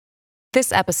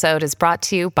This episode is brought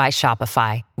to you by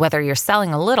Shopify. Whether you're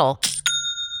selling a little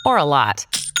or a lot,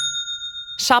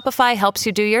 Shopify helps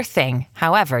you do your thing,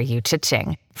 however you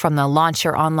cha-ching. From the launch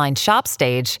your online shop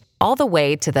stage, all the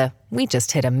way to the we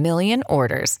just hit 1 million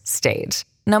orders stage.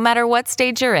 No matter what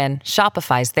stage you're in,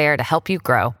 Shopify's there to help you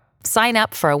grow. Sign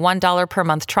up for a $1 per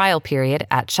month trial period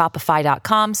at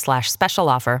shopify.com/special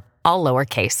offer, all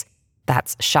lowercase.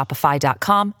 That's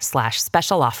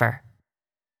shopify.com/special offer.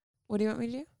 What do you want me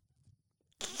to do?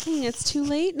 Dang, it's too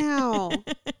late now.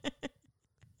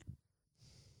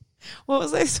 What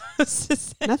was I supposed to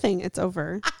say? Nothing. It's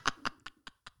over.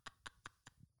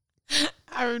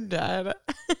 I'm done.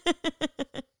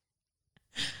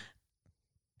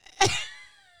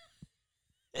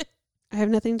 I have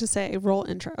nothing to say. Roll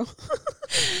intro.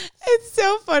 It's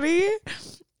so funny.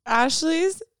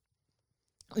 Ashley's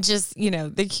just,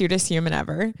 the cutest human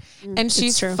ever. And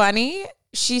she's funny.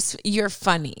 You're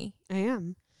funny. I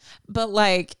am. But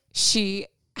like she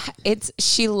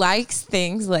likes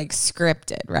things like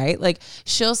scripted, right? Like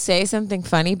she'll say something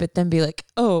funny, but then be like,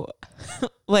 oh,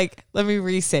 like, let me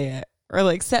re-say it. Or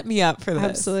like set me up for this.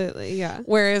 Absolutely. Yeah.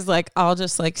 Whereas like, I'll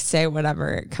just like say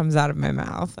whatever comes out of my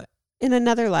mouth. In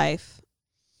another life,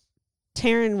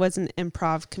 Taryn was an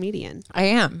improv comedian. I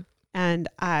am. And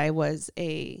I was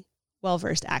a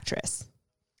well-versed actress.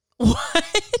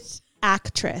 What?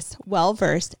 Actress.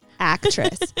 Well-versed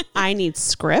actress. I need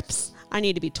scripts. I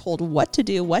need to be told what to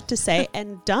do, what to say,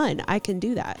 and done. I can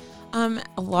do that. A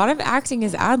lot of acting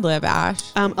is ad lib, Ash.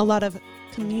 A lot of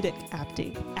comedic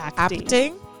acting.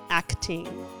 Acting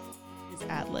is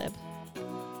ad lib.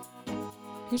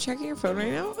 Are you checking your phone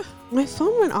right now? My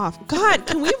phone went off. God,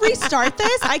 can we restart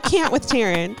this? I can't with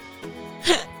Taryn.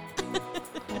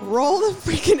 Roll the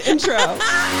freaking intro.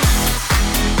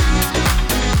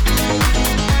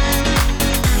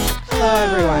 Hello,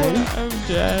 everyone. I'm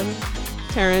dead.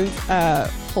 Taryn's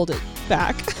pulled it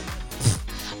back.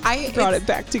 I brought it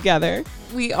back together.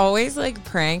 We always like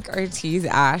prank or tease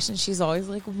Ash, and she's always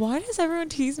like, why does everyone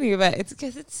tease me? But it's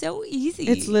because it's so easy.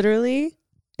 It's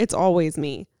always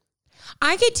me.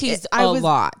 I get teased a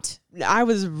lot. I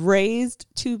was raised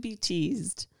to be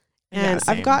teased. And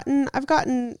yeah, I've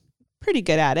gotten pretty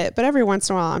good at it, but every once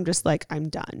in a while I'm just like, I'm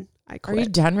done. I quit. Are you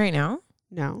done right now?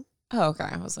 No. Oh, okay.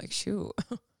 I was like, shoot.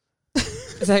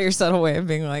 Is that your subtle way of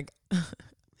being like,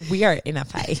 we are in a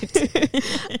fight?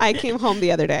 I came home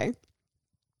the other day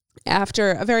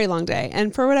after a very long day,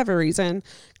 and for whatever reason,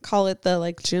 call it the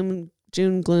like June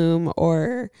gloom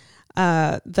or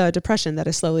the depression that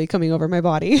is slowly coming over my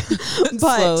body. But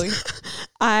slowly.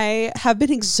 I have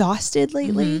been exhausted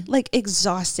lately, like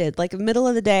exhausted, like middle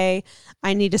of the day.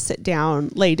 I need to sit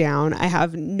down, lay down. I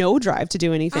have no drive to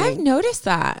do anything. I've noticed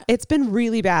that. It's been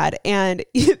really bad. And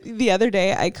the other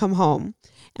day I come home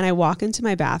and I walk into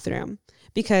my bathroom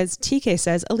because TK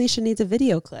says Alicia needs a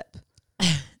video clip.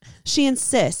 She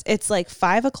insists. It's like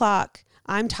 5:00.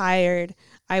 I'm tired.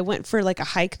 I went for like a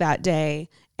hike that day.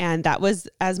 And that was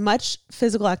as much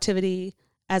physical activity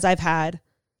as I've had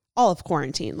all of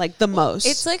quarantine, like the most.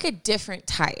 It's like a different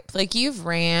type. Like you've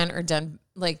ran or done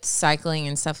like cycling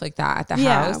and stuff like that at the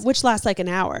house. house. Which lasts like an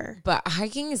hour. But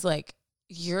hiking is like,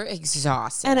 you're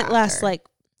exhausted. And it lasts like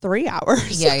 3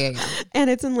 hours. Yeah. And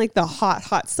it's in like the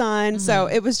hot sun. So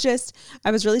it was just,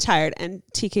 I was really tired. And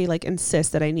TK like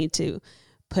insists that I need to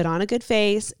put on a good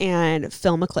face and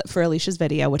film a clip for Alicia's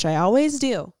video, which I always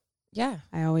do. Yeah.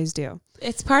 I always do.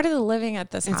 It's part of the living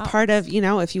at this house. It's part of,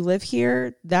 if you live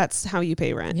here, that's how you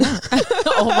pay rent. Yeah.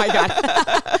 Oh my God.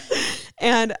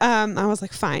 And I was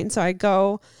like, fine. So I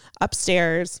go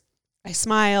upstairs, I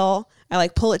smile, I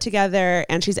like pull it together,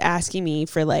 and she's asking me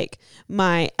for like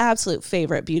my absolute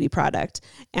favorite beauty product.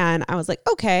 And I was like,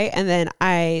 okay. And then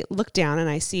I look down and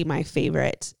I see my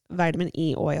favorite vitamin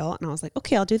E oil. And I was like,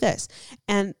 okay, I'll do this.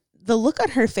 And the look on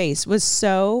her face was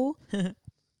so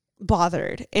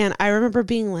bothered. And I remember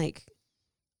being like,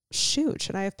 shoot,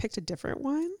 should I have picked a different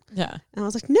one? Yeah. And I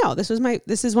was like, no, this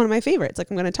is one of my favorites. Like,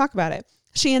 I'm going to talk about it.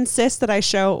 She insists that I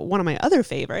show one of my other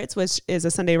favorites, which is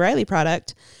a Sunday Riley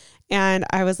product. And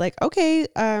I was like, okay,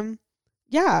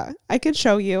 yeah, I can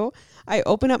show you. I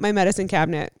open up my medicine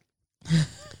cabinet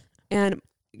and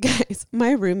guys,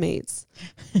 my roommates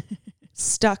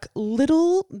stuck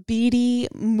little beady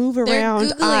move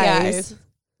around eyes.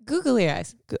 Googly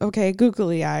eyes. Okay,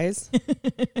 googly eyes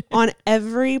on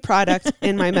every product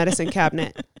in my medicine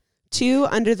cabinet. 2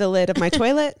 under the lid of my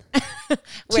toilet,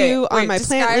 2 on my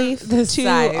plant leaf, 2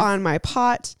 on my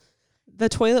pot. The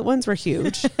toilet ones were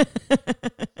huge.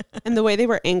 And the way they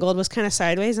were angled was kind of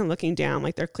sideways and looking down,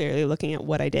 like they're clearly looking at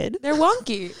what I did. They're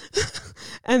wonky.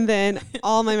 And then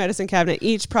all my medicine cabinet,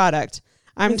 each product,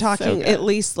 I'm It's so talking good. at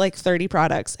least like 30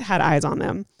 products had eyes on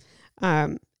them.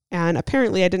 And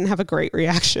apparently I didn't have a great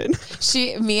reaction.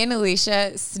 Me and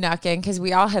Alicia snuck in because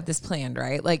we all had this planned,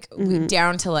 right? Like we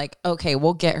down to like, okay,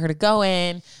 we'll get her to go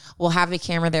in. We'll have the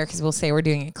camera there because we'll say we're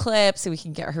doing a clip so we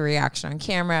can get her reaction on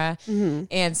camera.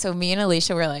 And so me and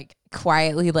Alicia were like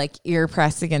quietly like ear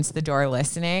pressed against the door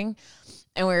listening.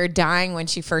 And we were dying when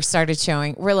she first started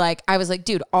showing. I was like,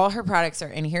 dude, all her products are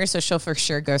in here. So she'll for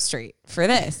sure go straight for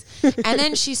this. And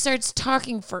then she starts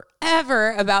talking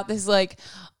forever about this like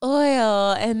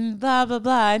oil and blah, blah,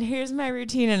 blah. And here's my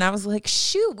routine. And I was like,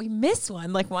 shoot, we missed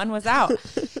one. Like one was out.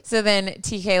 So then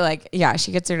TK, like, yeah,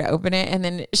 she gets her to open it. And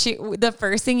then the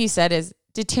first thing you said is,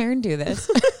 did Taryn do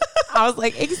this? I was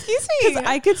like, excuse me.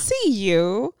 I could see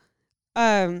you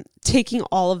taking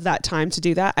all of that time to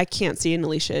do that. I can't see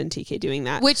Alicia and TK doing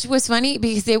that. Which was funny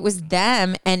because it was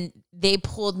them and they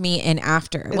pulled me in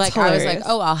after. It's like hilarious. I was like,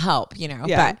 oh, I'll help, you know.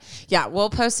 Yeah. But yeah, we'll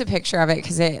post a picture of it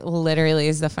because it literally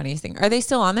is the funniest thing. Are they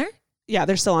still on there? Yeah,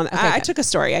 they're still on. Okay, I good. took a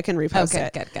story. I can repost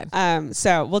it. Good.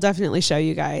 So we'll definitely show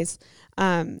you guys.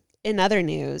 In other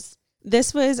news,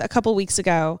 this was a couple weeks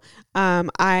ago.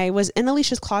 I was in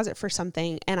Alicia's closet for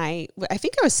something, and I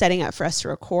think I was setting up for us to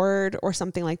record or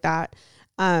something like that.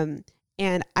 And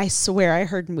I swear I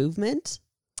heard movement.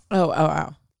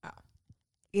 Oh.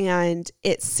 And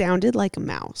it sounded like a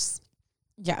mouse,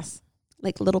 Yes.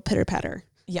 like little pitter patter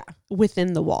Yeah.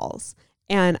 within the walls.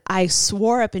 And I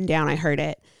swore up and down I heard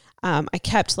it. I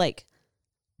kept like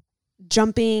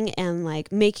jumping and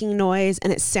like making noise,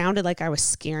 and it sounded like I was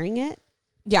scaring it.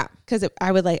 Yeah. Because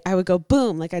I would go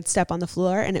boom, like I'd step on the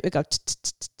floor and it would go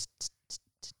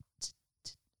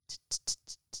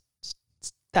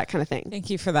that kind of thing. Thank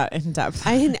you for that in-depth.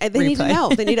 They need to replay. know.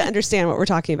 They need to understand what we're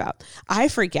talking about. I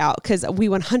freak out because we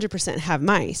 100% have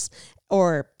mice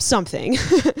or something.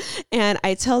 And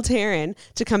I tell Taryn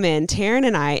to come in. Taryn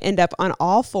and I end up on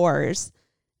all fours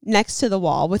next to the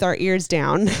wall with our ears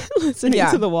down, listening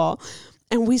to the wall.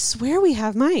 And we swear we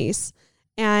have mice.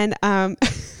 And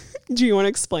do you want to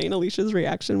explain Alicia's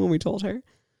reaction when we told her?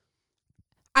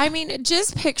 I mean,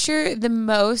 just picture the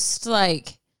most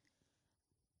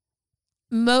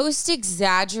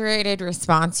exaggerated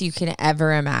response you can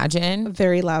ever imagine. A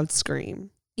very loud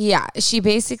scream. Yeah. She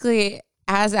basically,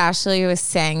 as Ashley was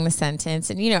saying the sentence,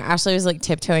 and, you know, Ashley was like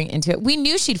tiptoeing into it. We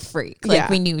knew she'd freak. Like,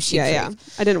 we knew she'd freak. Yeah.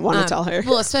 I didn't want to tell her.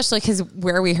 Well, especially because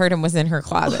where we heard him was in her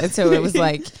closet. So it was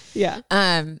like, yeah.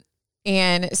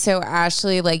 And so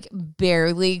Ashley like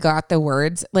barely got the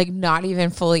words, like not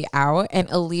even fully out. And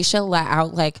Alicia let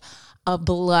out like a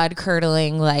blood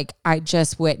curdling, like I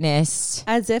just witnessed.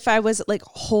 As if I was like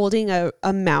holding a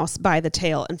mouse by the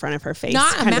tail in front of her face.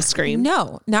 Not kind of scream.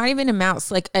 No, not even a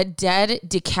mouse, like a dead,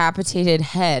 decapitated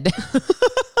head.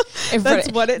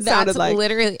 That's what it sounded like.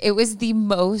 Literally, it was the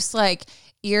most like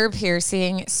ear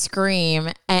piercing scream.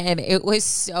 And it was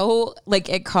so like,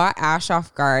 it caught Ash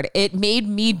off guard. It made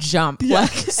me jump. Yeah. Like,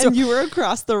 so, and you were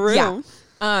across the room. Yeah.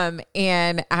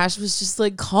 And Ash was just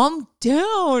like, calm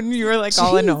down. You were like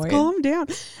all annoyed. Calm down.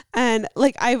 And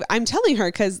like, I'm telling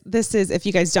her, cause this is, if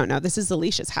you guys don't know, this is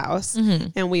Alicia's house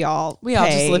and we all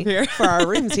just live here for our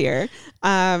rooms here.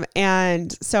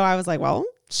 And so I was like, well,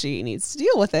 she needs to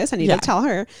deal with this. I need to tell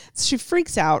her. So she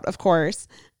freaks out, of course.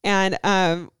 And,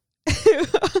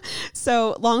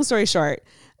 so long story short,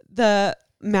 the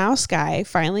mouse guy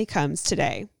finally comes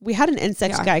today. We had an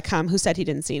insect guy come who said he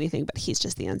didn't see anything, but he's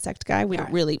just the insect guy. We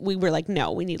were like,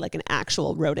 no, we need like an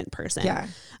actual rodent person. Yeah.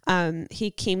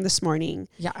 He came this morning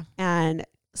and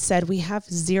said, we have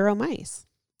 0 mice.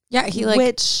 Yeah. He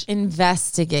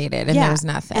investigated and there was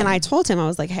nothing. And I told him, I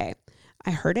was like, hey, I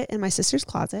heard it in my sister's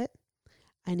closet.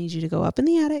 I need you to go up in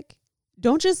the attic.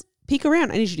 Don't just peek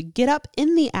around. I need you to get up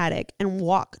in the attic and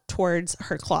walk towards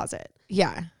her closet.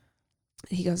 Yeah.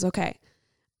 He goes, okay.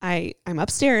 I'm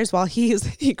upstairs while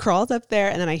he crawls up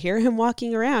there, and then I hear him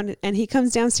walking around, and he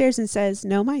comes downstairs and says,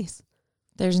 no mice.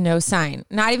 There's no sign,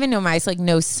 not even no mice, like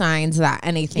no signs that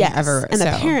anything ever. And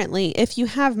apparently if you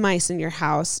have mice in your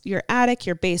house, your attic,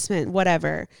 your basement,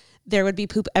 whatever, there would be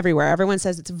poop everywhere. Everyone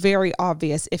says it's very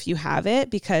obvious if you have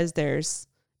it because there's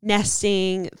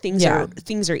nesting, things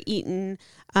are eaten,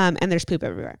 and there's poop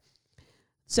everywhere.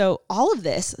 So all of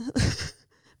this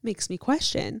makes me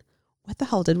question, what the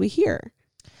hell did we hear?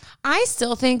 I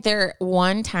still think there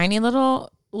one tiny little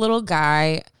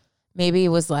guy maybe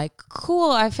was like,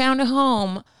 cool, I found a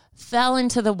home, fell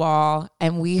into the wall,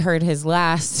 and we heard his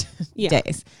last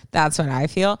days. That's what I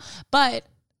feel. But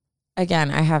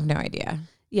again, I have no idea.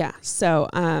 Yeah. So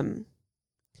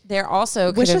there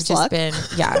also could have just been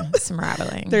some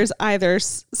rattling. There's either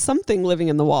something living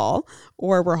in the wall,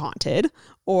 or we're haunted,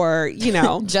 or, you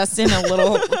know, just in a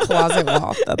little closet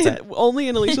wall. That's it. Only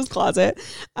in Alicia's closet.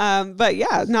 But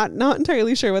yeah, not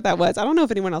entirely sure what that was. I don't know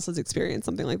if anyone else has experienced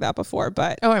something like that before,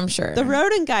 but Oh, I'm sure. the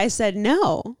rodent guy said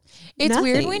no. It's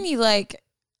weird when you like,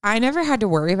 I never had to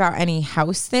worry about any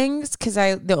house things because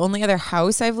the only other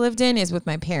house I've lived in is with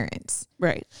my parents.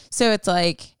 Right. So it's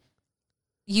like,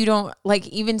 you don't like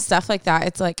even stuff like that.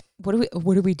 It's like, what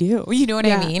do we do? You know what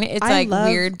I mean? It's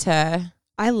weird to.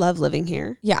 I love living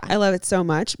here. Yeah. I love it so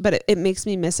much, but it makes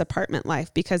me miss apartment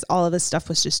life because all of this stuff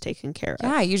was just taken care of.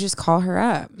 Yeah. You just call her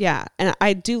up. Yeah. And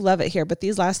I do love it here, but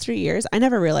these last 3 years, I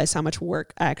never realized how much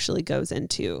work actually goes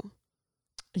into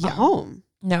a home.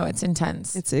 No, it's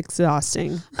intense. It's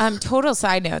exhausting. Total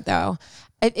side note though.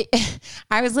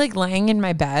 I was like laying in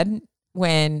my bed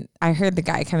when I heard the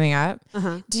guy coming up.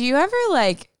 Do you ever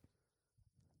like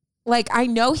I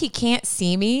know he can't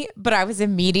see me, but I was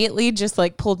immediately just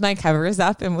like pulled my covers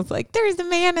up and was like, there's a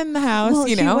man in the house, Well,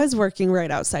 you know? He was working right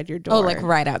outside your door. Oh, like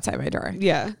right outside my door.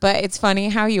 Yeah. But it's funny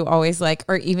how you always like,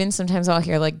 or even sometimes I'll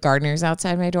hear like gardeners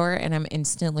outside my door and I'm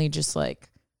instantly just like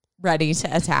ready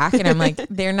to attack. And I'm like,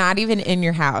 they're not even in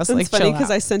your house. It's like funny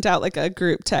because I sent out like a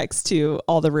group text to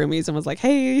all the roomies and was like,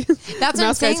 hey, that's what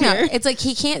I'm saying though. It's like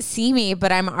he can't see me,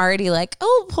 but I'm already like,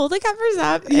 oh, pull the covers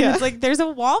up. And it's like, there's a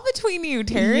wall between you,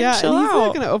 Taryn. Yeah, chill and he's out.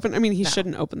 not going to open. I mean, he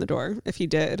shouldn't open the door if he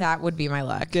did. That would be my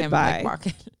luck. Goodbye. Him, like,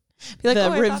 walking. Be like,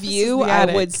 the review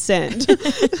I would send,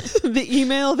 the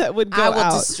email that would go out. I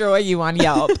will destroy you on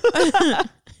Yelp.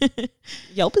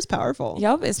 Yelp is powerful.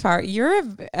 Yelp is powerful. You're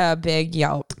a big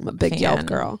Yelp. I'm a big fan. Yelp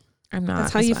girl. I'm not.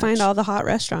 That's how you find all the hot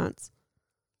restaurants.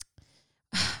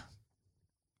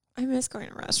 I miss going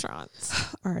to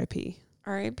restaurants. R.I.P.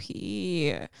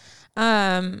 R.I.P.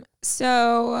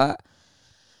 So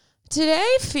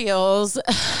today feels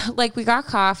like we got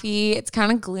coffee. It's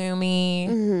kind of gloomy.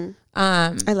 Mm-hmm.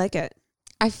 I like it.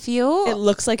 I feel it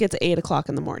looks like it's 8 o'clock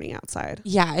in the morning outside.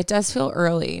 Yeah, it does feel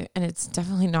early, and it's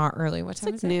definitely not early. What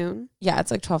time is it? Noon. Yeah, it's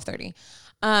like 12:30.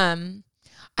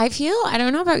 I feel, I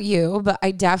don't know about you, but I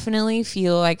definitely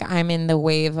feel like I'm in the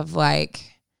wave of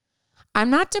like, I'm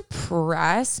not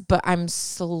depressed, but I'm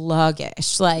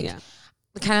sluggish. Like,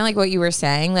 kind of like what you were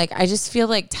saying. Like, I just feel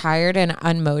like tired and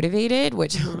unmotivated,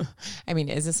 which I mean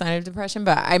is a sign of depression,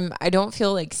 but I don't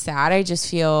feel like sad. I just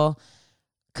feel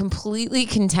completely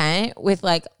content with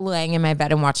like laying in my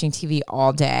bed and watching TV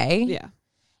all day. Yeah.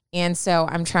 And so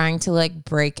I'm trying to like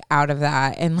break out of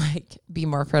that and like be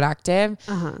more productive.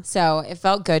 So it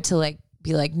felt good to like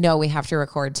be like, no, we have to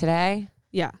record today.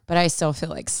 Yeah. But I still feel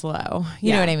like slow.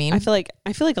 You know what I mean? I feel like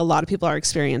a lot of people are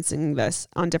experiencing this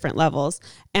on different levels.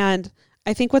 And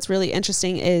I think what's really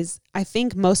interesting is I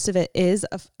think most of it is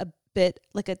a bit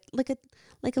like a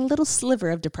little sliver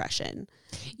of depression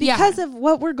because of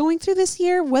what we're going through this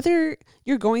year, whether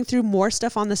you're going through more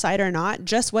stuff on the side or not,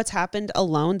 just what's happened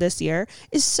alone this year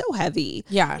is so heavy.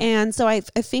 Yeah. And so I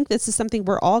think this is something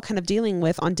we're all kind of dealing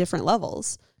with on different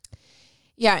levels.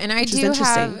 Yeah. And I do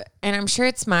have, and I'm sure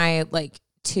it's my like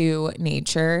to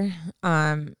nature.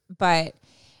 But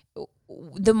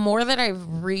the more that I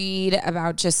read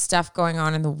about just stuff going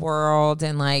on in the world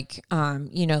and like,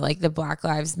 you know, like the Black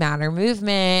Lives Matter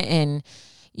movement and,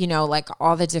 you know, like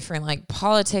all the different like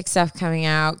politics stuff coming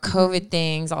out, COVID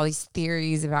things, all these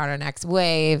theories about our next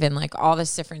wave and like all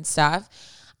this different stuff.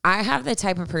 I have the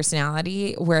type of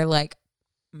personality where like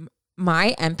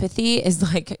my empathy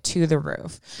is like to the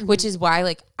roof, which is why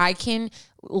like I can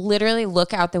literally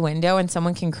look out the window and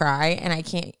someone can cry and I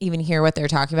can't even hear what they're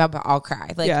talking about, but I'll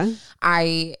cry. Like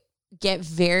I get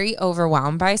very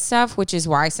overwhelmed by stuff, which is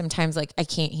why sometimes like I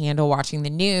can't handle watching the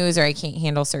news or I can't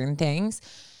handle certain things.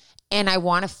 And I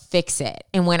want to fix it.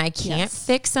 And when I can't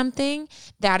fix something,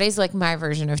 that is like my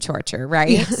version of torture, right?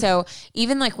 Yeah. So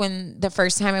even like when the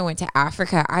first time I went to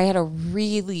Africa, I had a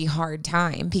really hard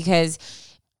time because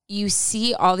you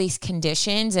see all these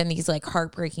conditions and these like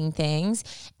heartbreaking things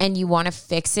and you want to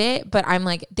fix it. But I'm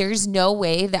like, there's no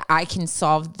way that I can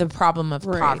solve the problem of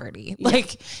poverty. Yeah.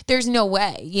 Like there's no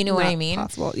way, you know what I mean?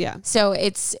 Possible. Yeah. So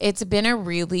it's been a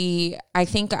really, I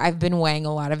think I've been weighing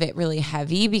a lot of it really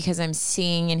heavy because I'm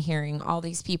seeing and hearing all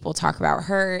these people talk about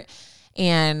hurt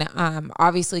and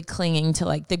obviously clinging to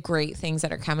like the great things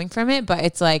that are coming from it. But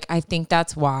it's like, I think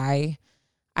that's why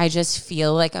I just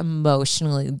feel like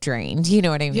emotionally drained. You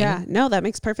know what I mean? Yeah, no, that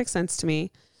makes perfect sense to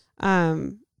me. Yeah.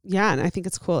 And I think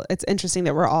it's cool. It's interesting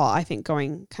that we're all, I think,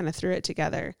 going kind of through it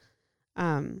together.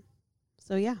 So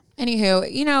So yeah.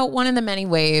 Anywho, one of the many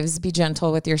waves, be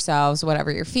gentle with yourselves,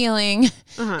 whatever you're feeling,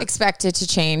 expect it to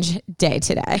change day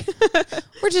to day.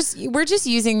 We're just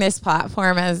using this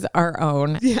platform as our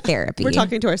own therapy. We're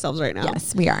talking to ourselves right now.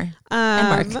 Yes, we are.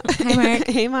 And Mark. Hi, Mark.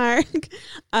 Hey, Mark.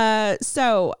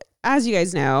 So as you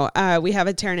guys know, we have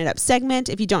a Tearing It Up segment.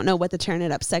 If you don't know what the Tearing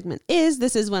It Up segment is,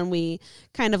 this is when we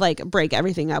kind of like break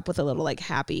everything up with a little like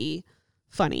happy,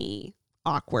 funny,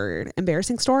 awkward,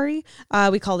 embarrassing story.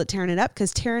 We called it Tearing It Up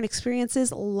because Taryn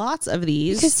experiences lots of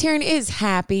these. Because Taryn is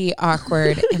happy,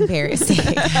 awkward,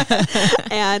 embarrassing.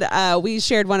 And we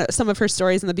shared some of her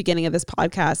stories in the beginning of this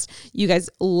podcast. You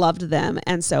guys loved them.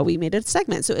 And so we made a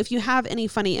segment. So if you have any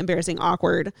funny, embarrassing,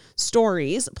 awkward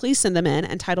stories, please send them in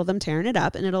and title them Tearing It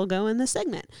Up and it'll go in the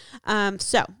segment.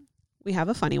 So we have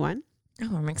a funny one.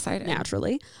 Oh, I'm excited.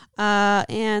 Naturally.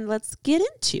 And let's get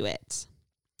into it.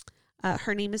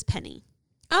 Her name is Penny.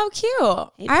 Oh, cute.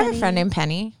 Hey, I have a friend named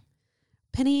Penny.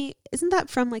 Penny, isn't that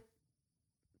from like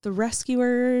The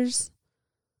Rescuers?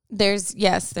 There is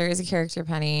a character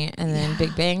Penny, and then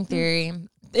Big Bang Theory.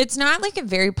 It's not like a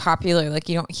very popular, like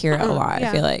you don't hear it a lot, I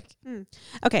feel like.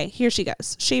 Okay, here she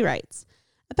goes. She writes,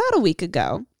 about a week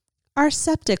ago, our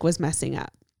septic was messing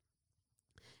up.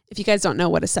 If you guys don't know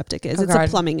what a septic is, it's a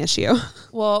plumbing issue.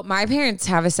 Well, my parents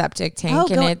have a septic tank.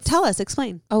 Tell us,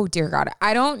 explain. Oh, dear God.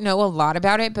 I don't know a lot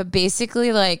about it, but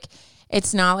basically, like,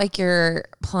 it's not like your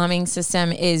plumbing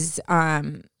system is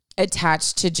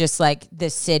attached to just like the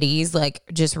city's, like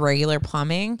just regular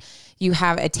plumbing. You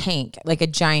have a tank, like a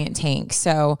giant tank.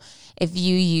 So if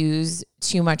you use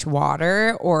too much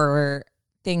water or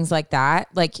things like that,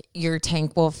 like your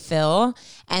tank will fill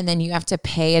and then you have to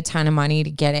pay a ton of money to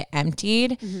get it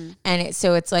emptied. And it's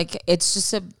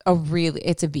just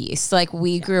it's a beast. Like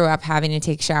we grew up having to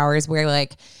take showers where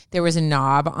like there was a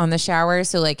knob on the shower.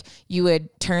 So like you would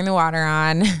turn the water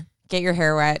on, get your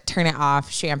hair wet, turn it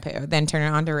off, shampoo, then turn it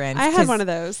on to rinse. I had one of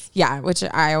those. Yeah, which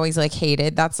I always like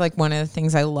hated. That's like one of the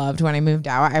things I loved when I moved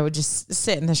out. I would just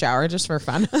sit in the shower just for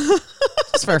fun.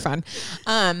 Just for fun.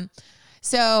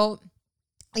 So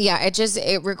yeah,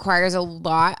 it requires a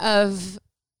lot of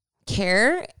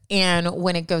care. And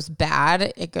when it goes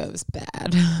bad, it goes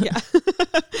bad. Yeah.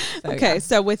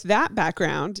 So with that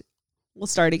background, we'll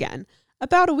start again.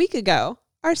 About a week ago,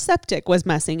 our septic was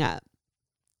messing up.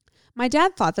 My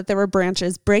dad thought that there were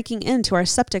branches breaking into our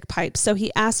septic pipes, so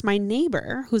he asked my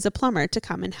neighbor, who's a plumber, to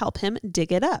come and help him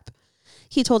dig it up.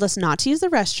 He told us not to use the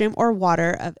restroom or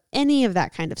water of any of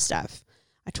that kind of stuff.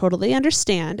 I totally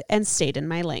understand and stayed in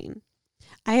my lane.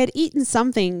 I had eaten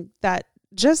something that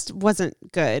just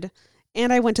wasn't good,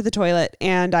 and I went to the toilet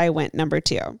and I went number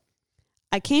 2.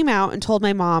 I came out and told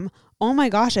my mom, oh my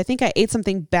gosh, I think I ate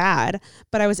something bad,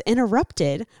 but I was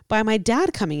interrupted by my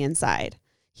dad coming inside.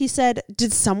 He said,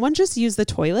 did someone just use the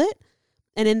toilet?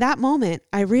 And in that moment,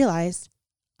 I realized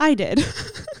I did.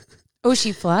 Oh,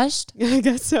 she flushed? I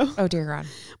guess so. Oh, dear God.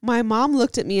 My mom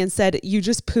looked at me and said, you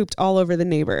just pooped all over the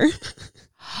neighbor.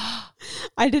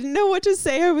 I didn't know what to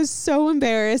say. I was so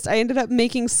embarrassed. I ended up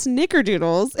making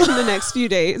snickerdoodles in the next few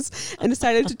days and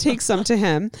decided to take some to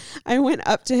him. I went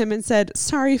up to him and said,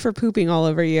 sorry for pooping all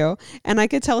over you. And I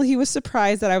could tell he was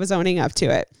surprised that I was owning up to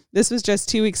it. This was just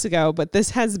 2 weeks ago, but this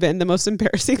has been the most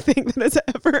embarrassing thing that has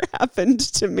ever happened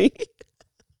to me.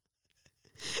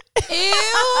 Ew.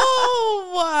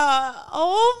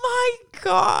 Oh my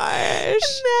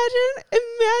gosh.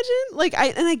 Imagine. Like,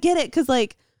 I get it. 'Cause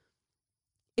like,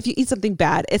 if you eat something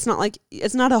bad, it's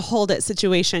not a hold it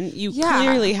situation. You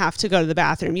clearly have to go to the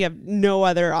bathroom. You have no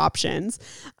other options.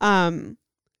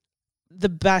 The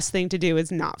best thing to do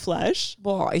is not flush.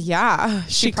 Well, yeah,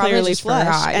 she clearly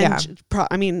flushed.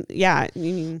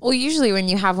 Well, usually when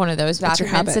you have one of those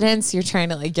bathroom incidents, you're trying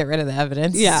to like get rid of the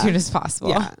evidence as soon as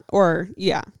possible.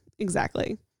 Yeah.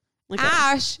 Exactly. Like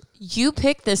Ash, you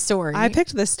picked this story. I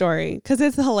picked this story because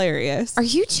it's hilarious. Are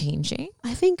you changing?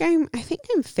 I think I'm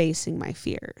facing my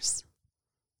fears.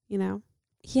 You know?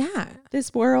 Yeah.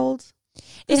 This world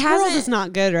is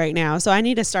not good right now. So I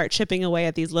need to start chipping away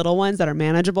at these little ones that are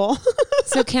manageable.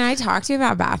 So can I talk to you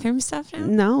about bathroom stuff now?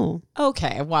 No.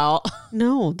 Okay. Well,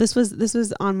 no, this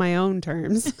was on my own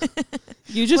terms.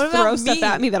 You just throw stuff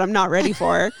at me that I'm not ready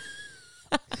for.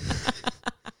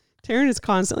 Taryn is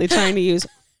constantly trying to use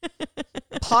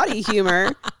potty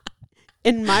humor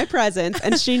in my presence,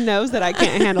 and she knows that I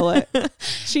can't handle it.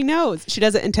 She knows. She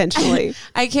does it intentionally.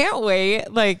 I can't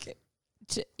wait. Like,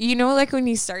 like when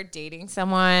you start dating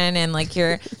someone and like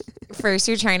you're first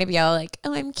you're trying to be all like,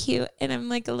 oh, I'm cute and I'm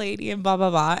like a lady and blah, blah,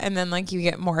 blah. And then like you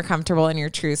get more comfortable and your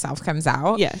true self comes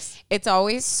out. Yes. It's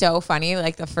always so funny.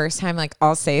 Like the first time, like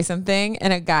I'll say something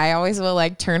and a guy always will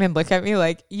like turn and look at me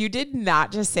like, you did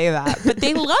not just say that, but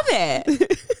they love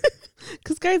it.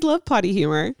 Because guys love potty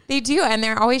humor. They do. And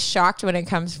they're always shocked when it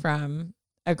comes from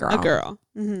a girl. A girl.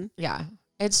 Mm-hmm. Yeah.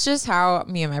 It's just how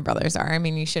me and my brothers are. I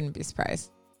mean, you shouldn't be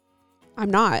surprised. I'm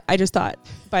not. I just thought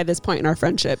by this point in our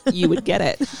friendship, you would get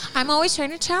it. I'm always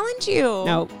trying to challenge you.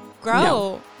 No.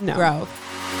 Grow. No. Grow.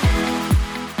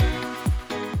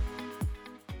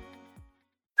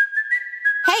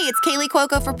 Hey, it's Kaylee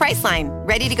Cuoco for Priceline.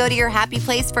 Ready to go to your happy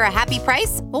place for a happy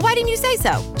price? Well, why didn't you say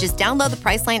so? Just download the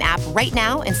Priceline app right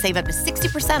now and save up to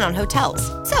 60% on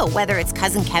hotels. So whether it's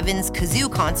Cousin Kevin's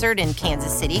Kazoo Concert in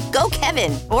Kansas City, go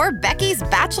Kevin, or Becky's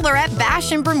Bachelorette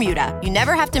Bash in Bermuda, you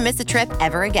never have to miss a trip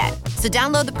ever again. So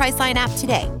download the Priceline app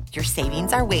today. Your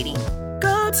savings are waiting.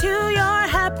 Go to your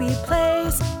happy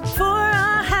place for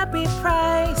a happy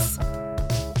price.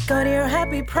 Go to your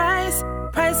happy price,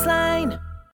 Priceline.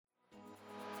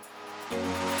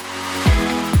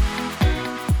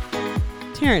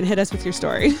 Taryn, hit us with your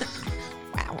story.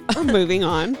 Wow. We're moving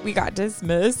on. We got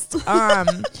dismissed.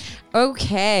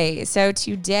 Okay. So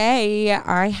today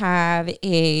I have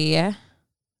a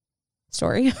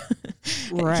story.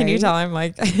 Right. Can you tell I'm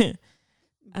like,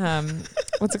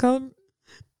 what's it called?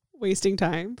 Wasting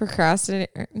time. Not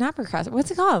procrastinate. What's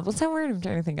it called? What's that word I'm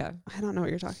trying to think of? I don't know what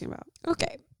you're talking about.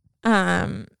 Okay.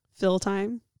 Fill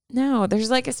time. No, there's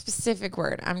like a specific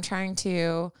word. I'm trying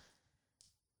to,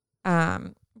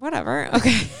 whatever.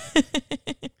 Okay.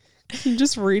 Can you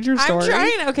just read your story? I'm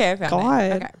trying. Okay. I found God.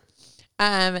 it. Okay.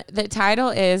 The title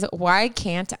is Why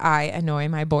Can't I Annoy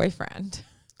My Boyfriend?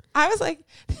 I was like,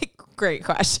 great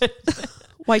question.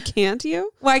 Why can't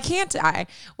you? Why can't I?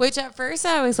 Which at first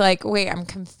I was like, wait, I'm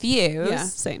confused. Yeah,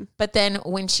 same. But then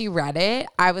when she read it,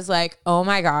 I was like, oh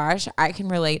my gosh, I can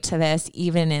relate to this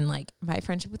even in like my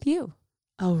friendship with you.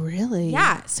 Oh, really?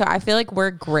 Yeah. So I feel like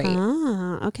we're great.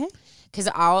 Ah, okay. Because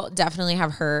I'll definitely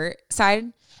have her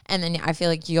side. And then I feel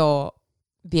like you'll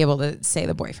be able to say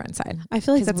the boyfriend side. I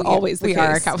feel like that's always the case. We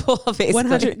are a couple of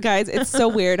 100 guys. It's so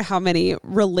weird how many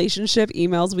relationship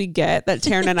emails we get that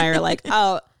Taryn and I are like,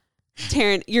 oh,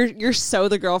 Taryn, you're so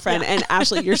the girlfriend, and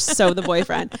Ashley, you're so the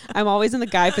boyfriend. I'm always in the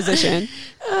guy position.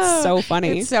 It's so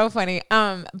funny. It's so funny.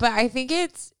 But I think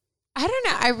I don't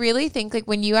know. I really think like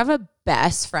when you have a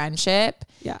best friendship,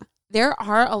 yeah, there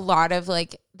are a lot of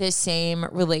like the same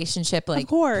relationship, like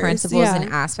principles yeah,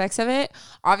 and aspects of it.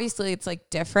 Obviously it's like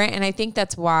different. And I think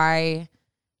that's why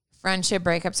friendship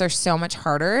breakups are so much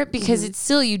harder because it's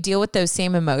still, you deal with those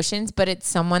same emotions, but it's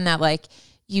someone that like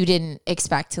you didn't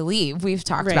expect to leave. We've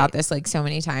talked about this like so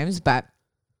many times, but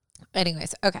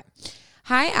anyways, okay.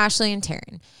 Hi, Ashley and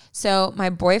Taryn. So my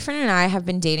boyfriend and I have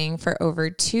been dating for over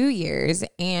 2 years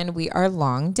and we are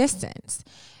long distance.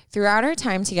 Throughout our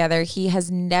time together, he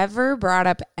has never brought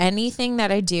up anything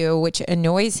that I do which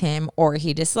annoys him or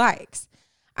he dislikes.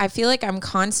 I feel like I'm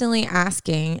constantly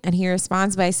asking and he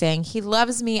responds by saying he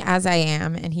loves me as I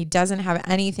am and he doesn't have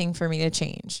anything for me to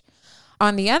change.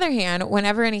 On the other hand,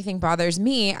 whenever anything bothers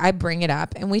me, I bring it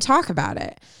up and we talk about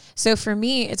it. So for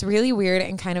me, it's really weird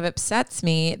and kind of upsets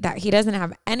me that he doesn't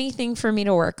have anything for me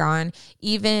to work on,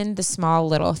 even the small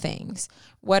little things.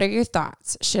 What are your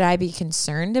thoughts? Should I be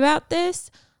concerned about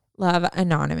this? Love,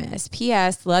 Anonymous.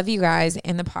 P.S. Love you guys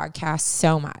and the podcast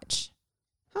so much.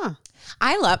 Huh.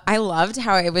 I loved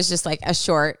how it was just like a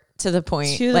short to the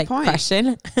point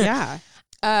question. Yeah.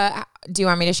 Do you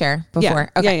want me to share before?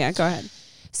 Yeah. Okay. Yeah. Go ahead.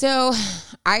 So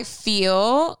I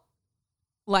feel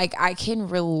like I can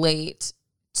relate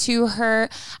to her.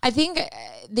 I think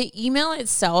the email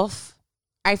itself,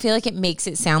 I feel like it makes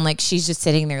it sound like she's just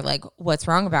sitting there like, what's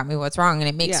wrong about me? What's wrong? And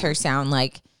it makes her sound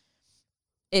like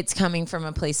it's coming from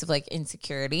a place of like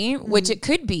insecurity, which it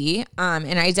could be.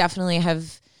 And I definitely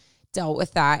have dealt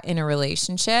with that in a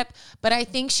relationship. But I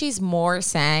think she's more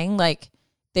saying like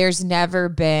there's never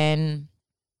been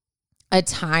a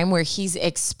time where he's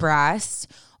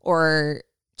expressed or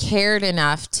cared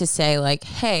enough to say like,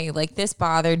 hey, like this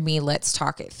bothered me. Let's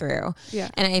talk it through. Yeah.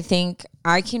 And I think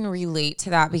I can relate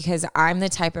to that because I'm the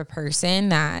type of person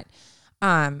that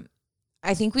I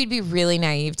think we'd be really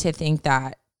naive to think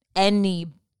that any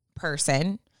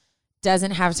person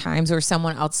doesn't have times where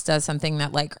someone else does something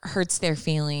that like hurts their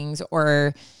feelings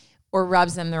or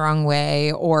rubs them the wrong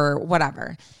way or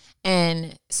whatever.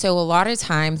 And so a lot of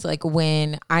times, like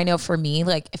when I know for me,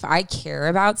 like if I care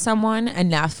about someone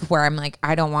enough where I'm like,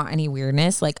 I don't want any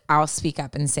weirdness, like I'll speak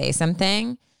up and say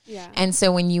something. Yeah. And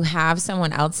so when you have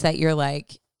someone else that you're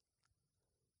like,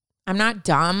 I'm not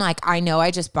dumb. Like, I know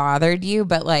I just bothered you,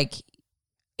 but like,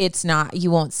 it's not,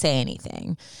 you won't say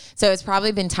anything. So it's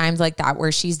probably been times like that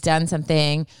where she's done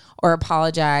something or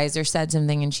apologized or said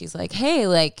something and she's like, hey,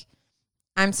 like,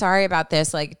 I'm sorry about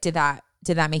this. Like, did that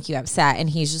make you upset? And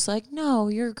he's just like, no,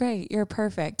 you're great. You're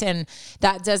perfect. And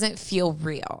that doesn't feel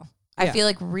real. I feel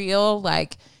like real,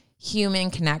 like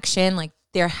human connection, like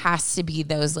there has to be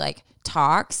those like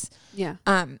talks. Yeah.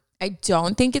 I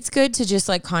don't think it's good to just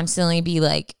like constantly be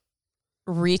like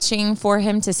reaching for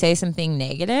him to say something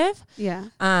negative. Yeah.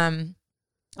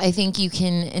 I think you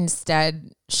can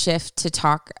instead shift to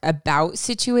talk about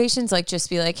situations, like just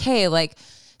be like, hey, like,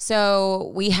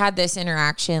 so we had this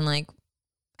interaction, like,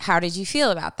 how did you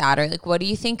feel about that? Or like, what do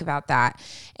you think about that?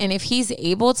 And if he's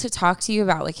able to talk to you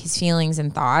about like his feelings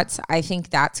and thoughts, I think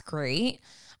that's great.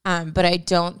 But I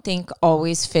don't think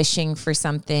always fishing for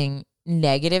something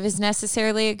negative is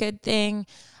necessarily a good thing.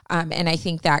 And I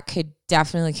think that could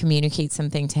definitely communicate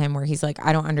something to him where he's like,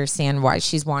 I don't understand why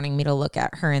she's wanting me to look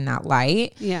at her in that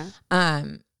light. Yeah.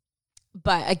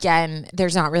 But again,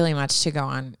 there's not really much to go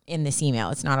on in this email.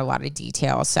 It's not a lot of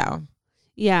detail. So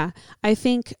yeah, I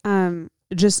think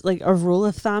just like a rule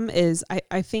of thumb is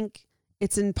I think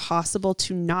it's impossible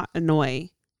to not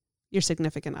annoy your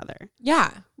significant other.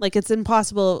 yeah. Like it's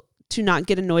impossible to not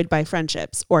get annoyed by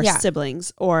friendships or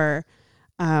siblings or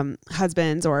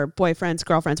husbands or boyfriends,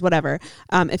 girlfriends, whatever.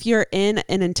 If you're in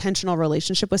an intentional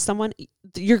relationship with someone,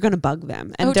 you're going to bug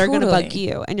them and they're going to bug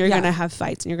you and you're going to have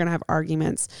fights and you're going to have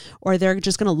arguments or they're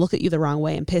just going to look at you the wrong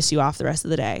way and piss you off the rest of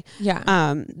the day.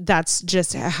 Yeah. That's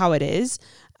just how it is.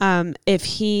 If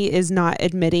he is not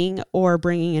admitting or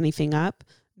bringing anything up,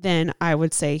 then I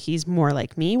would say he's more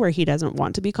like me where he doesn't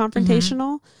want to be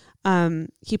confrontational.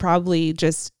 He probably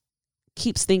just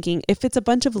keeps thinking if it's a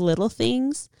bunch of little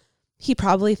things, he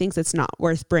probably thinks it's not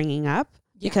worth bringing up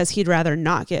because he'd rather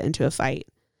not get into a fight.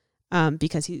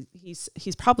 Because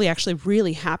he's probably actually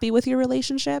really happy with your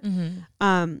relationship.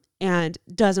 And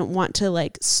doesn't want to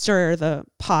like stir the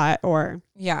pot or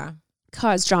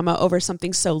cause drama over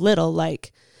something so little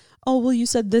like, oh, well, you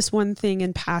said this one thing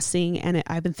in passing and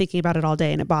I've been thinking about it all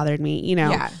day and it bothered me, you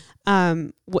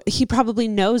know? He probably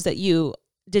knows that you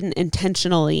didn't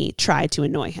intentionally try to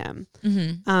annoy him.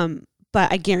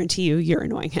 But I guarantee you're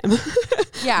annoying him.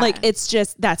 Like, it's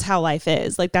just, that's how life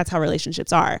is. Like, that's how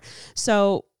relationships are.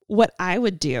 So what I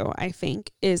would do, I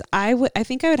think, is I would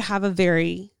have a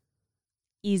very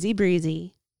easy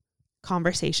breezy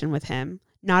conversation with him,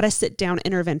 not a sit down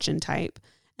intervention type.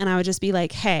 And I would just be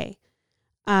like, hey,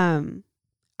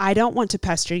 I don't want to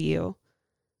pester you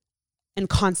and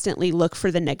constantly look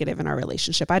for the negative in our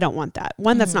relationship. I don't want that.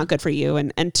 One, that's not good for you.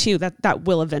 And two, that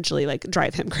will eventually like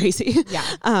drive him crazy.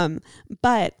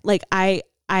 But like,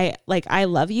 I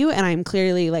love you and I'm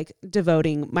clearly like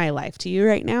devoting my life to you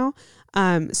right now.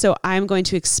 So I'm going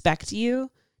to expect you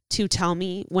to tell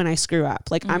me when I screw up.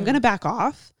 Like I'm going to back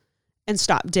off and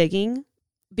stop digging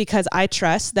because I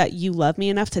trust that you love me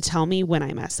enough to tell me when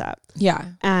I mess up.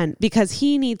 And because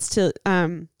he needs to,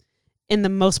 in the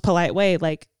most polite way,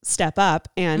 like step up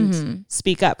and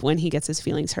speak up when he gets his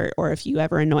feelings hurt or if you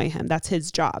ever annoy him. That's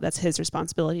his job. That's his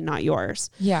responsibility, not yours.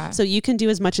 So you can do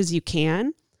as much as you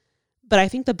can. But I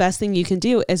think the best thing you can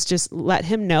do is just let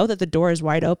him know that the door is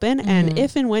wide open. And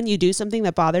if and when you do something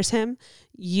that bothers him,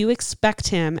 you expect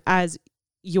him as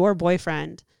your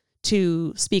boyfriend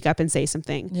to speak up and say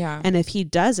something. And if he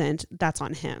doesn't, that's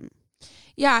on him.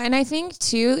 And I think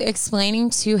too, explaining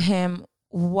to him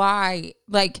why,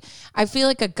 like, I feel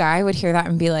like a guy would hear that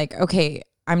and be like, okay,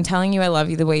 I'm telling you I love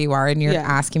you the way you are and you're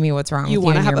asking me what's wrong with you. You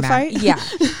want to have a fight?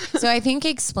 So I think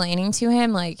explaining to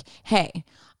him like, hey,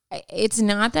 it's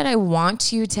not that I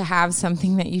want you to have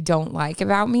something that you don't like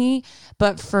about me,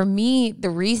 but for me, the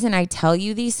reason I tell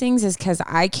you these things is because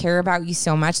I care about you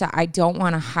so much that I don't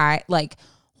want to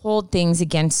hold things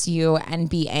against you and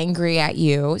be angry at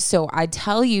you. So I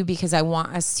tell you because I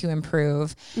want us to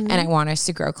improve and I want us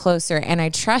to grow closer. And I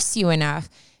trust you enough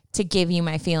to give you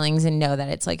my feelings and know that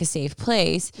it's like a safe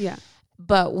place.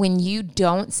 But when you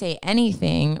don't say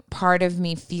anything, part of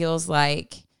me feels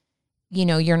like, you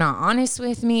know, you're not honest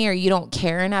with me or you don't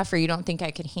care enough or you don't think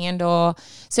I could handle.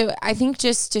 So I think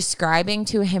just describing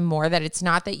to him more that it's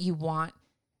not that you want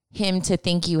him to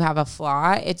think you have a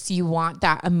flaw. It's you want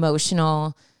that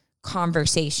emotional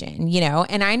conversation, you know?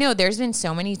 And I know there's been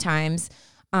so many times,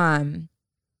 even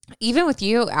with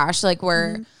you, Ash, like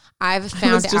where I've found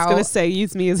out. I was just going to say,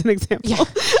 use me as an example.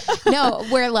 No,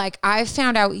 where like I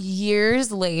found out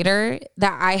years later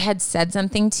that I had said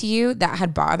something to you that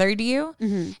had bothered you.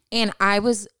 And I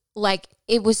was like,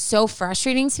 it was so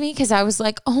frustrating to me because I was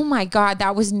like, oh my God,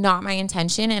 that was not my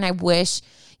intention. And I wish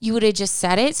you would have just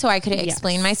said it so I could have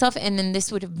explained myself. And then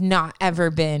this would have not ever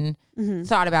been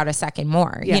thought about a second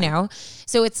more, you know?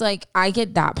 So it's like, I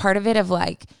get that part of it of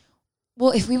like,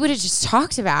 well, if we would have just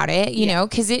talked about it, you know,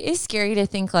 because it is scary to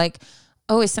think like,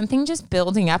 oh, is something just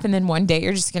building up and then one day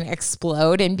you're just going to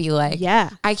explode and be like,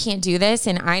 I can't do this.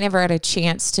 And I never had a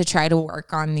chance to try to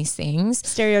work on these things.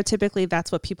 Stereotypically,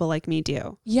 that's what people like me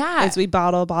do. Yeah. Is we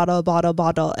bottle.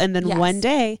 And then one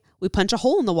day we punch a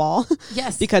hole in the wall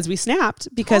because we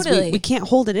snapped because we can't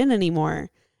hold it in anymore.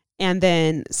 And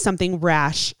then something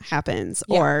rash happens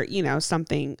or, you know,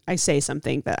 I say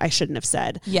something that I shouldn't have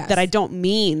said that I don't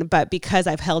mean, but because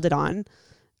I've held it on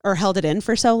or held it in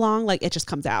for so long, like it just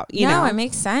comes out, you know? It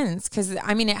makes sense. Cause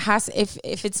I mean, it has, if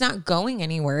it's not going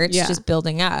anywhere, it's just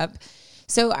building up.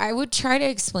 So I would try to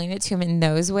explain it to him in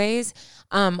those ways.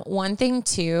 One thing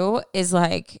too is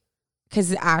like,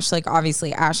 cause Ash, like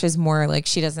obviously Ash is more like,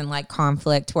 she doesn't like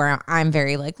conflict, where I'm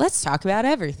very like, let's talk about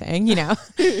everything, you know?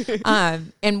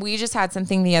 And we just had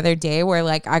something the other day where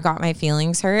like I got my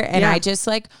feelings hurt and I just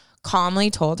like calmly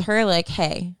told her like,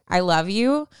 hey, I love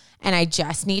you. And I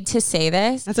just need to say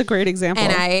this. That's a great example.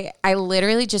 And I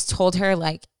literally just told her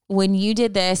like, when you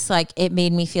did this, like it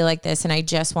made me feel like this. And I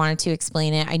just wanted to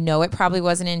explain it. I know it probably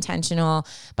wasn't intentional,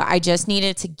 but I just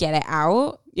needed to get it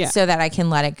out so that I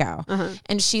can let it go.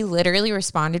 And she literally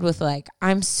responded with like,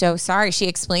 I'm so sorry. She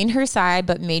explained her side,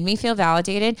 but made me feel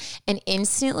validated. And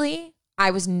instantly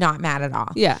I was not mad at all.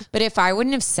 Yeah. But if I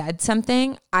wouldn't have said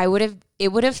something, it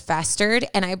would have festered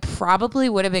and I probably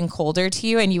would have been colder to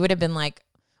you. And you would have been like,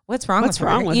 what's wrong with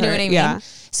her? You know what I mean? Yeah.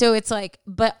 So it's like,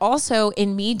 but also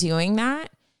in me doing that,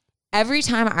 every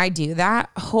time I do that,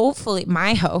 hopefully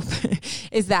my hope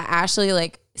is that Ashley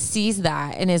like sees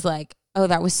that and is like, oh,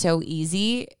 that was so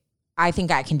easy. I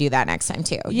think I can do that next time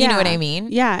too. You know what I mean?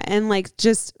 Yeah. And like,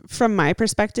 just from my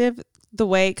perspective, the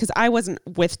way, cause I wasn't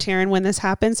with Taryn when this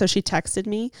happened. So she texted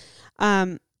me.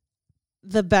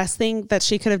 The best thing that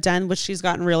she could have done, which she's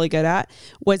gotten really good at,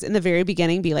 was in the very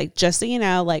beginning, be like, just so you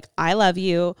know, like, I love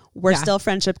you. We're still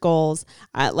friendship goals.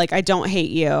 Like, I don't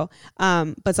hate you.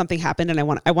 But something happened and I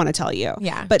want to tell you.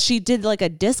 Yeah. But she did like a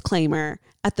disclaimer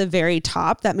at the very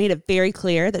top that made it very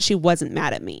clear that she wasn't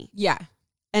mad at me. Yeah.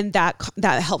 And that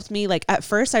helped me. Like, at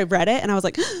first I read it and I was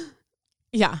like,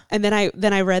 yeah. And then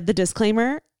I read the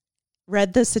disclaimer,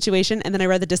 read the situation, and then I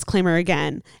read the disclaimer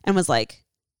again and was like,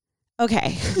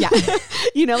 okay. Yeah.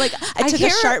 You know, like I took a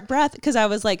sharp breath because I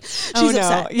was like, she's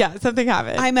upset. Yeah. Something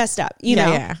happened. I messed up, you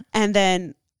know? Yeah. And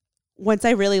then once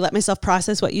I really let myself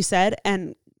process what you said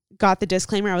and got the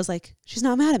disclaimer, I was like, she's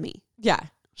not mad at me. Yeah.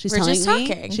 She's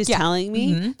telling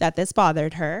me that this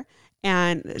bothered her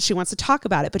and she wants to talk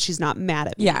about it, but she's not mad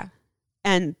at me. Yeah.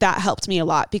 And that helped me a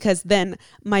lot because then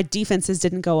my defenses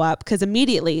didn't go up because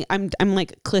immediately I'm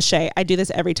like cliche. I do this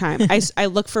every time. I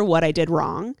look for what I did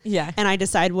wrong. Yeah. And I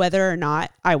decide whether or not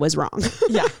I was wrong.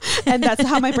 Yeah. And that's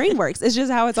how my brain works. It's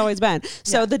just how it's always been.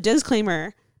 So the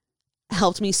disclaimer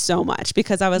helped me so much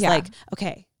because I was like,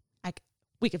 okay,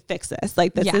 we could fix this.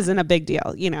 Like this isn't a big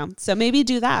deal, you know? So maybe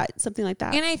do that, something like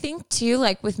that. And I think too,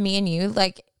 like with me and you,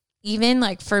 like even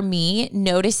like for me,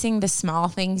 noticing the small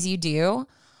things you do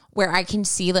where I can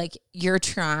see like you're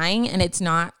trying and it's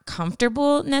not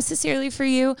comfortable necessarily for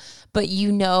you, but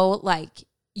you know, like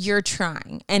you're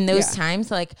trying. And those times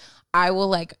like I will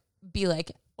like be like,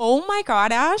 oh my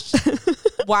God, Ash,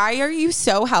 why are you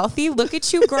so healthy? Look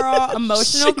at you, girl,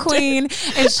 emotional queen.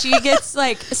 And she gets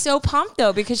like so pumped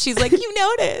though, because she's like, you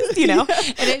noticed, you know? Yeah.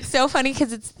 And it's so funny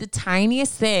because it's the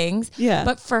tiniest things. Yeah.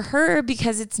 But for her,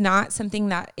 because it's not something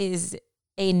that is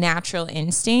a natural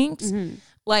instinct,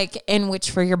 like in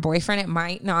which for your boyfriend, it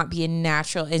might not be a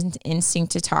natural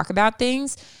instinct to talk about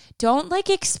things. Don't like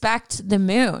expect the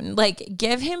moon, like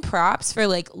give him props for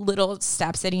like little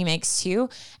steps that he makes too,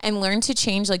 and learn to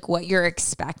change like what you're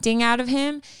expecting out of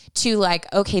him to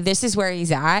like, okay, this is where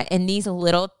he's at. And these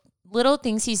little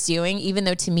things he's doing, even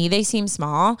though to me they seem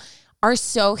small, are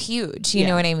so huge. You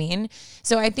know what I mean?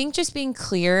 So I think just being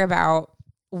clear about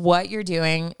what you're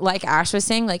doing, like Ash was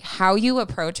saying, like how you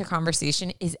approach a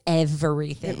conversation is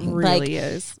everything. It really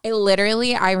is. It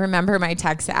literally, I remember my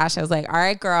text to Ash. I was like, all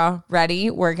right, girl, ready?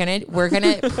 We're going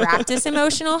to practice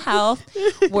emotional health.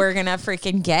 We're going to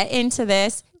freaking get into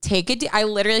this. I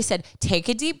literally said, take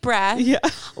a deep breath. Yeah.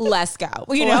 Let's go.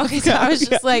 You know, because I was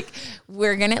just like,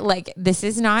 we're going to like, this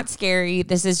is not scary.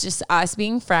 This is just us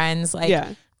being friends.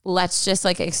 Like, let's just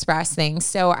like express things.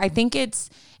 So I think it's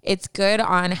good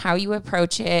on how you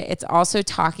approach it. It's also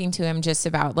talking to him just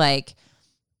about like,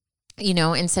 you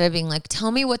know, instead of being like,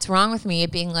 tell me what's wrong with me,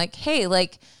 it being like, hey,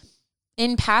 like,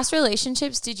 in past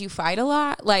relationships, did you fight a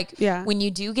lot? Like, when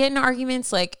you do get in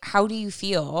arguments, like, how do you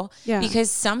feel? Yeah. Because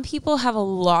some people have a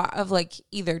lot of like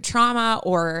either trauma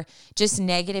or just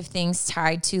negative things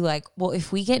tied to like, well,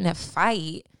 if we get in a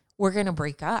fight, we're going to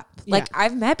break up. Yeah. Like,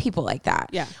 I've met people like that.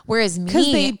 Yeah. Whereas me,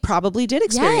 because they probably did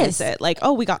experience Yes. it. Like,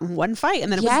 oh, we got in one fight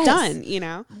and then it was done, you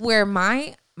know? where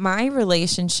my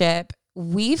relationship,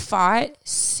 we fought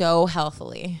so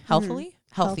healthy. Healthy.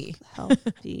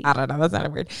 I don't know. That's not a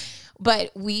word.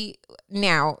 But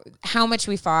now how much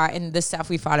we fought and the stuff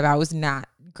we fought about was not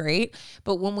great.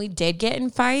 But when we did get in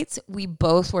fights, we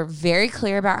both were very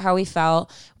clear about how we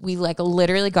felt. We like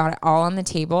literally got it all on the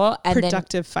table. And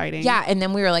Productive fighting. Yeah. And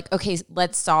then we were like, okay,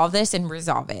 let's solve this and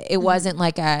resolve it. It wasn't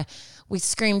like we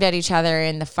screamed at each other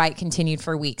and the fight continued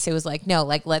for weeks. It was like, no,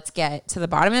 like, let's get to the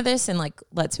bottom of this and like,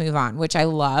 let's move on, which I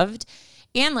loved.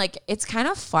 And like, it's kind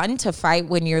of fun to fight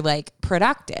when you're like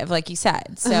productive, like you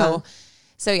said. So,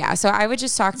 so I would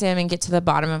just talk to him and get to the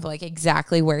bottom of like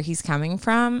exactly where he's coming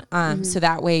from. So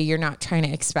that way you're not trying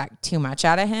to expect too much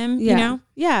out of him, you know?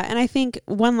 Yeah. And I think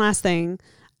one last thing,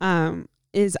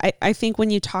 is I think when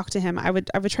you talk to him, I would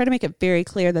try to make it very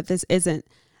clear that this isn't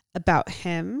about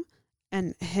him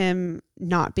and him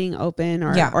not being open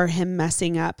or him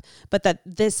messing up, but that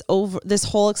this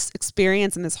whole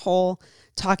experience and this whole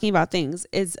talking about things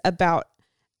is about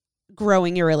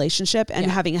growing your relationship and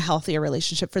having a healthier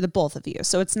relationship for the both of you.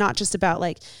 So it's not just about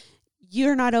like,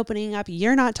 you're not opening up,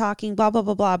 you're not talking, blah, blah,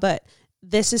 blah, blah. But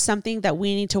this is something that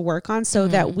we need to work on so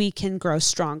that we can grow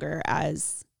stronger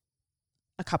as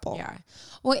a couple. Yeah.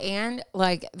 Well, and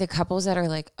like the couples that are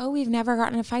like, oh, we've never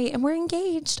gotten in a fight and we're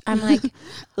engaged. I'm like, okay,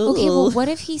 well, what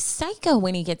if he's psycho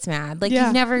when he gets mad? Like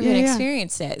you've never even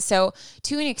experienced it. So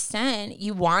to an extent,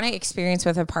 you want to experience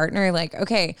with a partner, like,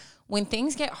 okay, when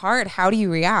things get hard, how do you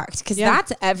react? Because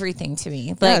that's everything to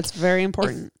me. Like, it's very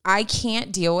important. I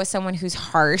can't deal with someone who's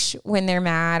harsh when they're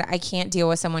mad. I can't deal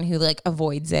with someone who like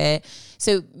avoids it.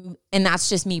 So, and that's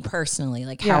just me personally,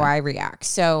 like how I react.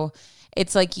 So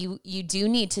it's like you do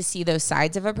need to see those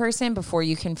sides of a person before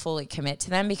you can fully commit to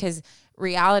them, because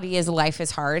reality is life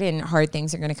is hard and hard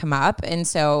things are going to come up. And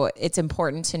so it's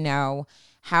important to know,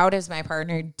 how does my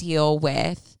partner deal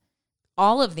with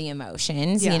all of the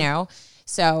emotions, you know?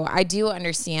 So I do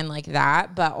understand like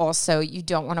that, but also you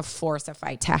don't want to force a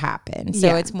fight to happen.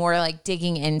 So it's more like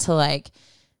digging into like,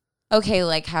 okay,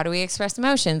 like how do we express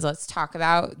emotions? Let's talk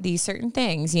about these certain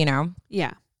things, you know?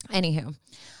 Yeah. Anywho,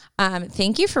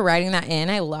 thank you for writing that in.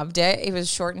 I loved it. It was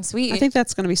short and sweet. I think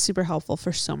that's going to be super helpful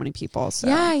for so many people. So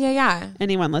yeah.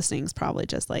 anyone listening is probably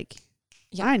just like,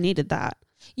 I needed that.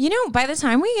 You know, by the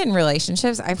time we get in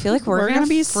relationships, I feel like we're going to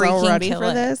be freaking so ready kill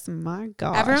for it. this. My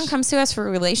gosh. Everyone comes to us for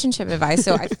relationship advice.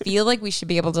 So I feel like we should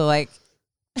be able to like,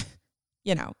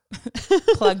 you know,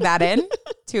 plug that in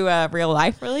to a real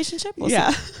life relationship. We'll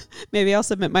see. Maybe I'll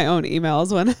submit my own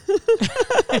emails when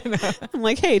I'm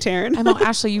like, hey, Taryn. I know,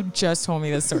 Ashley, you just told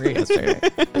me this story yesterday.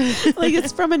 Like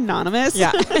it's from Anonymous.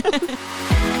 Yeah.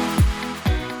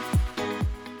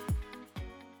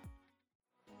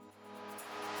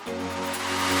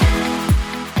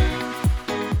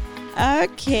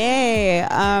 Okay.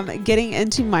 Getting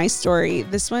into my story.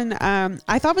 This one,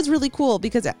 I thought was really cool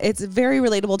because it's very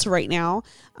relatable to right now.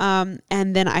 And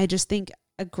then I just think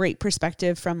a great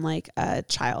perspective from like a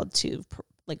child to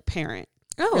like parent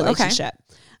relationship.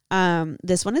 Okay.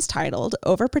 This one is titled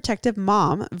Overprotective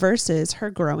Mom versus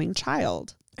Her Growing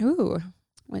Child. Ooh.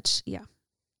 Which,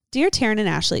 Dear Taryn and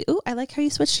Ashley. Ooh, I like how you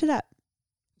switched it up.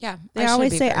 Yeah. They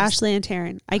always say first. Ashley and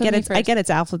Taryn. I get it's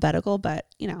alphabetical, but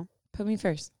you know. Put me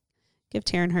first. Give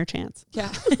Taryn her chance.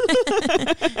 Yeah.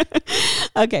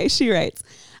 Okay, she writes,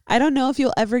 I don't know if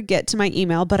you'll ever get to my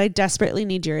email, but I desperately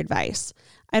need your advice.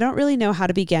 I don't really know how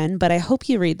to begin, but I hope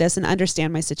you read this and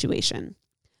understand my situation.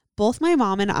 Both my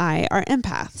mom and I are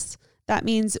empaths. That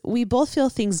means we both feel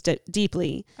things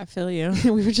deeply. I feel you.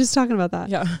 We were just talking about that.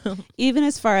 Yeah. Even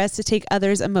as far as to take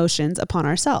others' emotions upon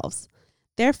ourselves.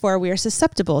 Therefore, we are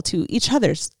susceptible to each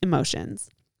other's emotions.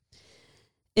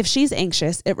 If she's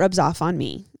anxious, it rubs off on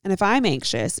me. And if I'm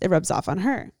anxious, it rubs off on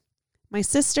her. My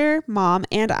sister, mom,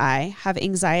 and I have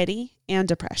anxiety and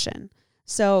depression.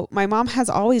 So my mom has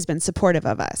always been supportive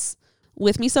of us.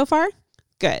 With me so far?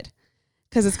 Good.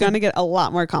 Because it's going to get a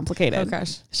lot more complicated. Oh,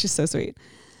 gosh. She's so sweet.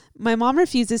 My mom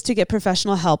refuses to get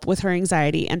professional help with her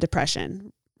anxiety and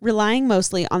depression, relying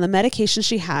mostly on the medication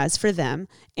she has for them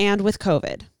and with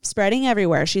COVID. Spreading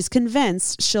everywhere, she's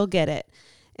convinced she'll get it.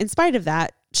 In spite of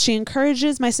that, she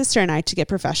encourages my sister and I to get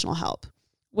professional help,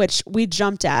 which we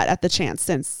jumped at the chance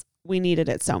since we needed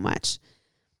it so much.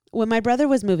 When my brother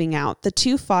was moving out, the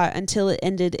two fought until it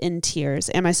ended in tears,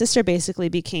 and my sister basically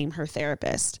became her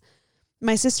therapist.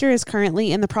 My sister is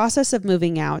currently in the process of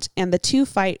moving out, and the two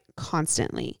fight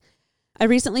constantly. I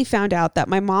recently found out that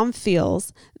my mom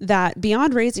feels that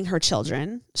beyond raising her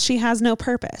children, she has no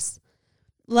purpose.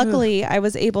 Luckily, I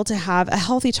was able to have a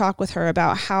healthy talk with her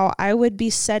about how I would be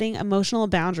setting emotional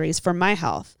boundaries for my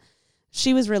health.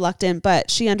 She was reluctant, but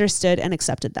she understood and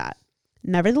accepted that.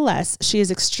 Nevertheless, she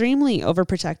is extremely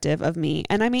overprotective of me,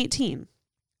 and I'm 18,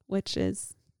 which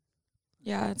is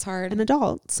it's hard. an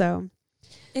adult. So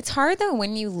It's hard though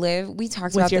when you live, we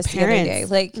talked With about your this the other day.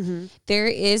 parents. Like Mhm. there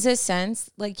is a sense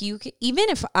like you could, even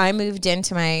if I moved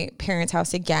into my parents'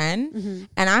 house again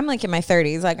and I'm like in my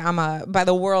 30s, like by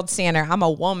the world standard, I'm a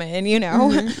woman, you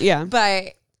know? yeah.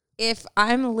 But if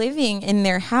I'm living in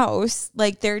their house,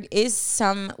 like there is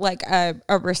some like a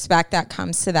respect that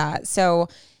comes to that. So,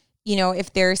 you know,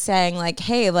 if they're saying like,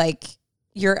 hey, like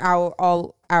you're out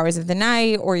all hours of the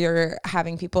night, or you're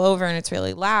having people over and it's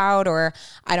really loud, or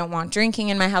I don't want drinking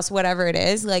in my house, whatever it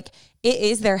is, like it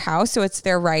is their house. So it's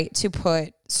their right to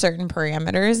put certain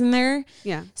parameters in there.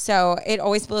 Yeah. So it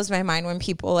always blows my mind when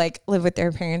people like live with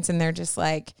their parents and they're just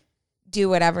like, do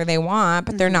whatever they want,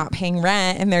 but they're not paying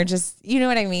rent and they're just, you know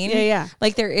what I mean? Yeah, yeah.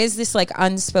 Like there is this like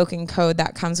unspoken code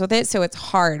that comes with it. So it's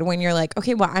hard when you're like,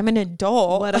 okay, well, I'm an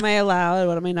adult. What am I allowed?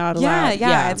 What am I not allowed?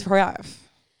 Yeah, it's rough.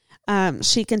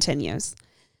 She continues.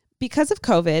 Because of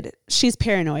COVID, she's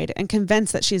paranoid and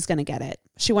convinced that she's going to get it.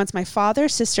 She wants my father,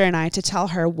 sister, and I to tell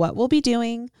her what we'll be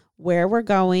doing, where we're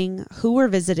going, who we're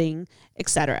visiting,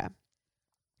 etc.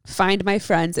 Find My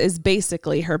Friends is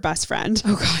basically her best friend.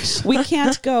 Oh gosh. We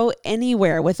can't go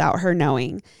anywhere without her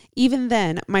knowing. Even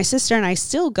then, my sister and I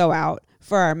still go out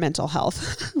for our mental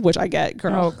health, which I get,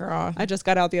 girl. Oh, girl. I just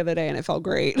got out the other day and it felt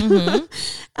great.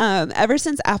 Ever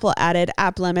since Apple added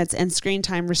app limits and screen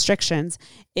time restrictions,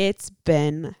 it's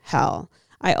been hell.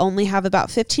 I only have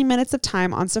about 15 minutes of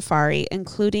time on Safari,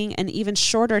 including an even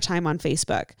shorter time on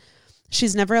Facebook.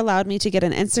 She's never allowed me to get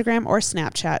an Instagram or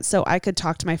Snapchat so I could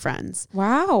talk to my friends.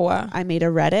 Wow. I made a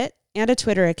Reddit and a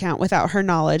Twitter account without her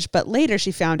knowledge, but later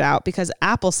she found out because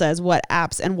Apple says what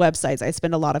apps and websites I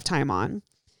spend a lot of time on.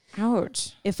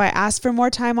 Ouch. If I ask for more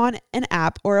time on an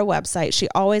app or a website, she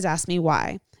always asks me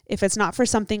why. If it's not for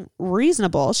something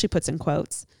reasonable, she puts in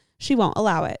quotes, she won't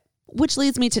allow it. Which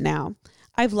leads me to now.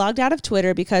 I've logged out of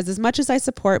Twitter because as much as I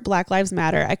support Black Lives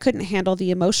Matter, I couldn't handle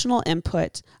the emotional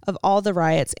input of all the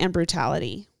riots and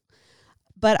brutality.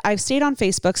 But I've stayed on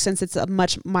Facebook since it's a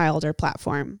much milder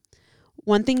platform.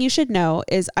 One thing you should know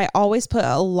is I always put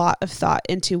a lot of thought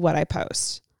into what I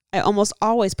post. I almost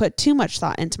always put too much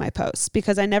thought into my posts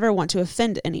because I never want to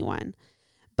offend anyone.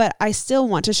 But I still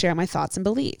want to share my thoughts and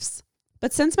beliefs.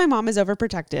 But since my mom is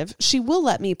overprotective, she will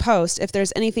let me post if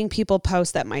there's anything people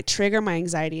post that might trigger my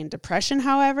anxiety and depression.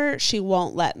 However, she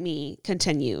won't let me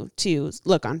continue to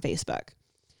look on Facebook.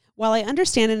 While I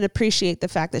understand and appreciate the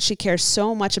fact that she cares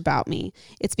so much about me,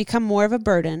 it's become more of a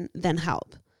burden than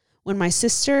help. When my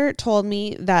sister told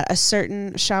me that a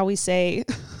certain, shall we say,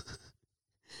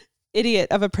 idiot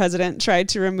of a president tried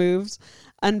to remove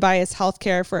unbiased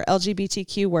healthcare for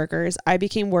LGBTQ workers, I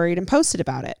became worried and posted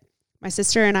about it. My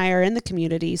sister and I are in the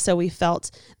community, so we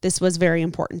felt this was very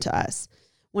important to us.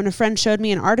 When a friend showed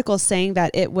me an article saying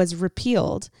that it was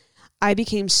repealed, I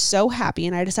became so happy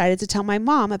and I decided to tell my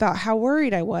mom about how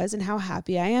worried I was and how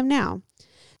happy I am now.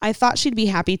 I thought she'd be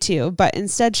happy too, but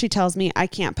instead she tells me I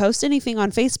can't post anything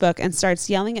on Facebook and starts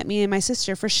yelling at me and my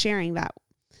sister for sharing that.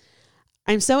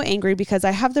 I'm so angry because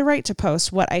I have the right to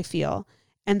post what I feel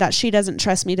and that she doesn't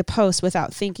trust me to post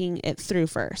without thinking it through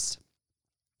first.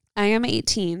 I am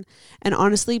 18 and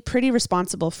honestly pretty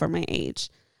responsible for my age.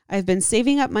 I've been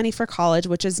saving up money for college,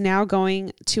 which is now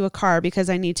going to a car because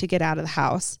I need to get out of the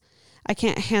house. I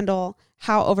can't handle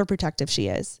how overprotective she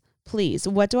is. Please,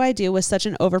 what do I do with such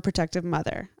an overprotective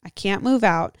mother? I can't move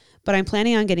out, but I'm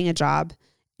planning on getting a job.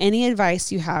 Any advice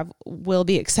you have will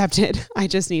be accepted. I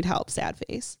just need help. Sad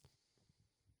face.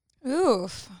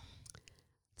 Oof.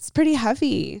 It's pretty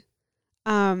heavy.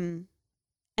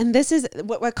 And this is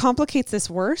what complicates this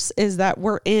worse is that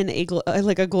we're in a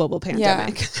global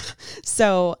pandemic. Yeah.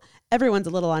 So everyone's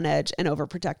a little on edge and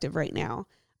overprotective right now.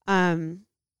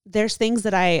 There's things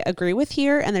that I agree with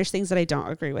here and there's things that I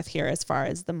don't agree with here as far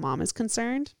as the mom is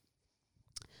concerned.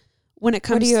 What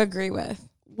do you agree with?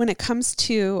 When it comes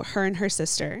to her and her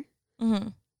sister,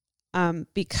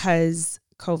 because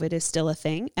COVID is still a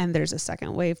thing and there's a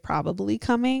second wave probably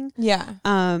coming. Yeah.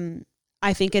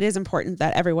 I think it is important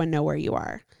that everyone know where you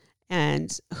are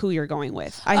and who you're going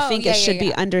with. I think it should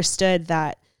be understood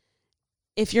that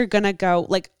if you're going to go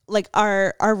like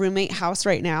our roommate house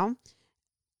right now,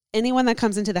 anyone that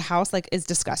comes into the house is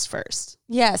discussed first.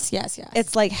 Yes.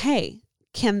 It's like, hey,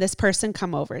 can this person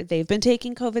come over? They've been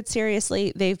taking COVID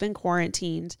seriously. They've been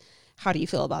quarantined. How do you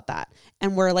feel about that?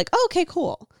 And we're like, oh, okay,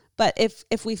 cool. But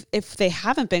if they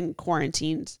haven't been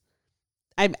quarantined,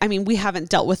 I mean, we haven't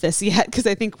dealt with this yet because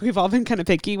I think we've all been kind of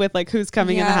picky with like who's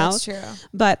coming in the house.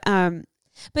 That's true.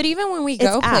 But even when we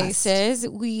go places,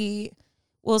 we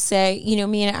will say, you know,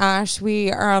 me and Ash,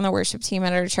 we are on the worship team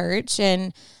at our church,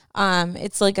 and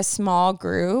it's like a small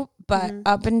group. But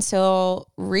up until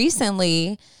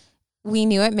recently, we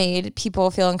knew it made people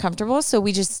feel uncomfortable, so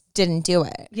we just didn't do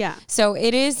it. Yeah. So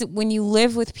it is when you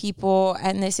live with people,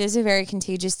 and this is a very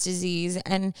contagious disease,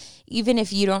 and even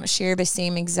if you don't share the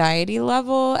same anxiety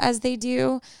level as they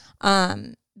do,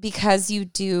 because you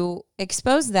do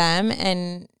expose them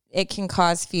and it can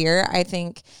cause fear, I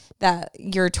think that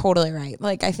you're totally right.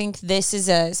 Like, I think this is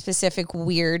a specific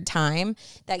weird time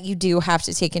that you do have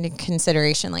to take into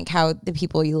consideration, like how the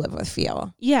people you live with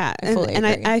feel. Yeah.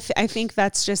 I think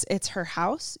that's just, it's her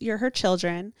house. You're her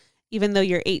children. Even though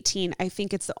you're 18, I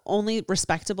think it's the only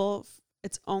respectable.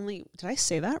 It's only, did I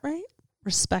say that right?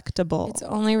 Respectable. It's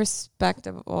only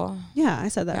respectable. Yeah, I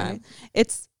said that right.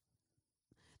 It's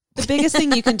the biggest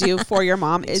thing you can do for your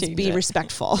mom is be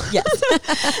respectful. Yes.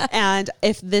 And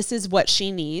if this is what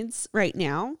she needs right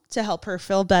now to help her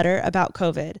feel better about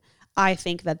COVID, I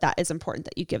think that that is important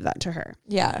that you give that to her.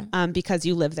 Yeah. Because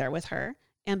you live there with her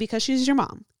and because she's your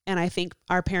mom. And I think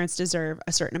our parents deserve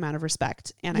a certain amount of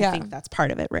respect. And I think that's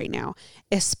part of it right now,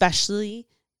 especially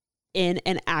in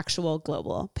an actual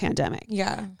global pandemic.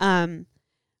 Yeah.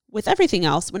 With everything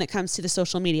else, when it comes to the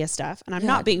social media stuff, and I'm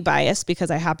not being biased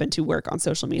because I happen to work on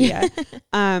social media,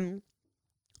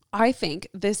 I think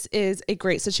this is a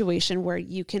great situation where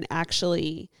you can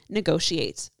actually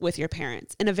negotiate with your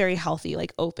parents in a very healthy,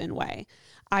 like open way.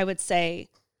 I would say,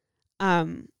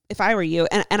 if I were you,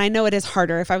 and I know it is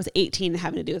harder, if I was 18 and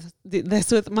having to do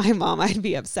this with my mom, I'd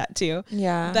be upset too.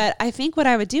 Yeah. But I think what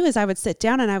I would do is I would sit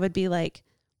down and I would be like,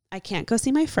 I can't go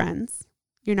see my friends.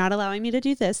 You're not allowing me to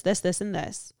do this, and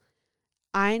this.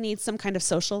 I need some kind of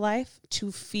social life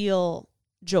to feel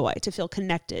joy, to feel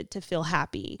connected, to feel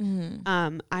happy.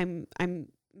 Mm-hmm. I'm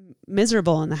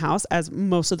miserable in the house, as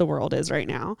most of the world is right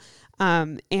now.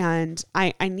 And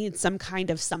I need some kind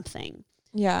of something.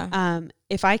 Yeah.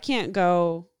 If I can't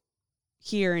go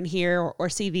here and here or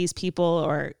see these people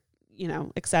or, you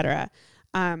know, et cetera,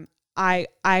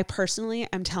 I personally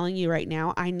am telling you right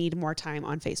now, I need more time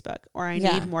on Facebook, or I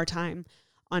need more time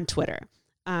on Twitter.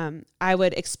 I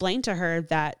would explain to her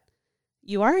that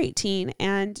you are 18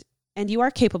 and you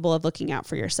are capable of looking out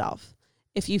for yourself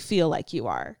if you feel like you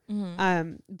are.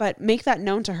 Mm-hmm. But make that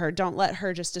known to her. Don't let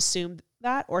her just assume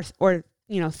that or,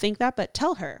 you know, think that, but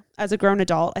tell her as a grown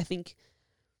adult. I think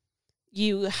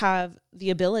you have the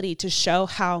ability to show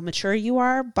how mature you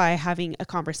are by having a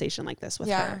conversation like this with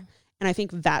her. And I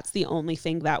think that's the only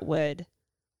thing that would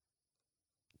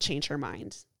change her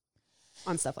mind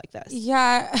on stuff like this.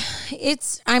 Yeah.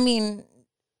 I mean,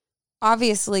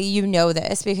 obviously you know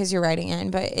this because you're writing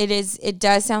in, but it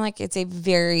does sound like it's a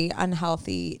very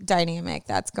unhealthy dynamic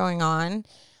that's going on.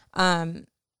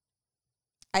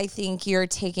 I think you're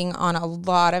taking on a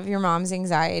lot of your mom's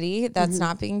anxiety that's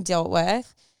not being dealt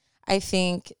with. I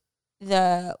think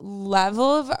the level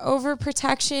of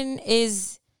overprotection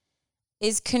is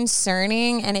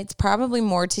concerning, and it's probably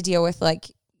more to deal with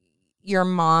like your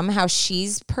mom, how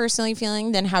she's personally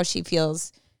feeling than how she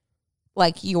feels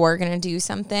like you're going to do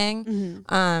something.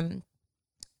 Mm-hmm.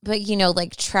 But you know,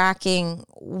 like tracking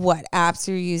what apps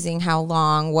you're using, how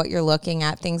long, what you're looking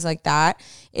at, things like that.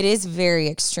 It is very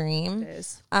extreme. It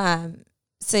is.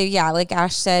 So yeah, like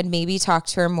Ash said, maybe talk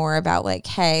to her more about like,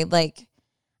 hey, like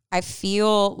I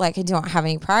feel like I don't have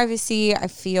any privacy. I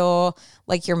feel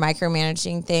like you're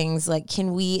micromanaging things. Like,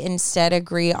 can we instead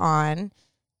agree on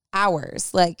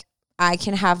hours? Like, I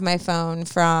can have my phone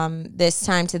from this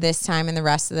time to this time, and the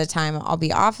rest of the time I'll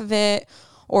be off of it,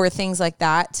 or things like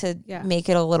that to make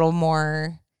it a little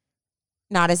more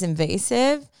not as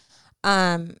invasive.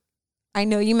 I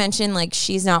know you mentioned like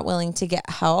she's not willing to get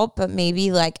help, but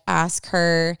maybe like ask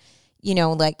her, you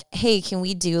know, like, hey, can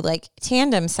we do like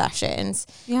tandem sessions?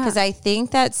 Yeah. Because I think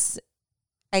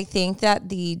that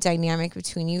the dynamic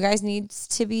between you guys needs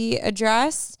to be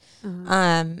addressed.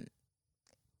 Mm-hmm.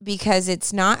 Because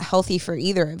it's not healthy for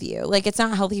either of you. Like, it's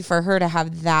not healthy for her to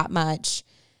have that much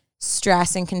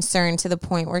stress and concern to the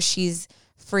point where she's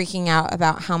freaking out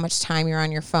about how much time you're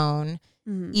on your phone,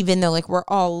 even though like we're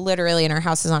all literally in our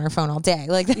houses on our phone all day.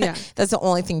 Like that's the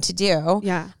only thing to do.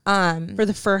 Yeah. For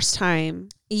the first time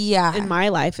in my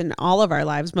life and all of our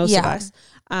lives, most of us,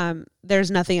 there's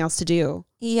nothing else to do.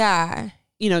 Yeah.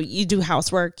 You know, you do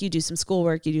housework, you do some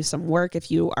schoolwork, you do some work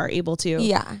if you are able to.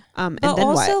 Yeah. And but then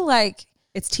also what? like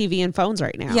it's TV and phones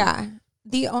right now. Yeah.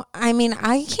 I mean,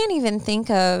 I can't even think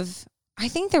of, I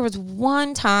think there was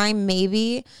one time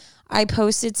maybe I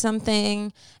posted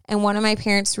something and one of my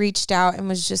parents reached out and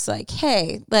was just like,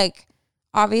 hey, like,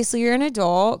 obviously you're an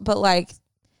adult, but like,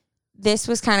 this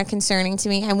was kind of concerning to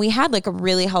me. And we had like a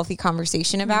really healthy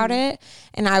conversation about it.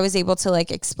 And I was able to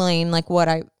like explain like what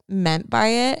I meant by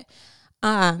it.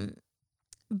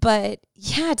 But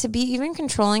yeah, to be even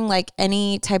controlling like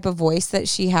any type of voice that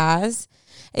she has,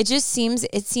 it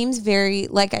seems very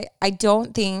like, I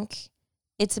don't think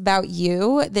it's about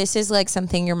you. This is like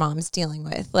something your mom's dealing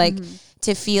with. Like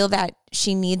to feel that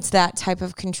she needs that type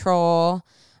of control.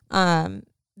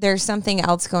 There's something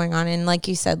else going on. And like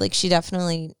you said, like she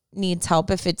definitely needs help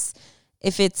if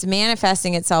it's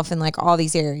manifesting itself in like all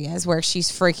these areas where she's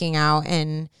freaking out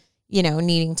and, you know,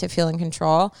 needing to feel in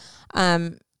control.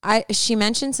 She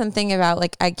mentioned something about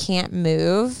like, I can't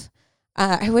move.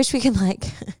 I wish we could like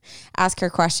ask her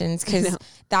questions, because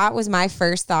that was my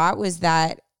first thought, was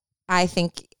that I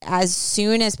think as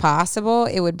soon as possible,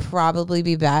 it would probably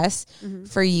be best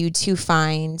for you to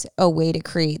find a way to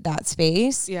create that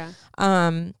space. Yeah.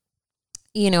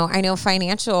 You know, I know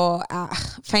financially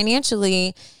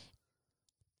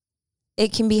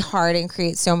it can be hard and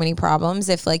create so many problems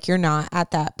if like you're not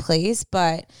at that place.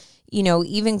 But, you know,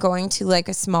 even going to like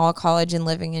a small college and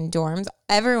living in dorms,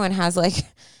 everyone has like,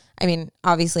 I mean,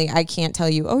 obviously I can't tell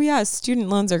you, oh yeah, student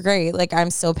loans are great. Like I'm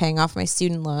still paying off my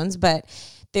student loans, but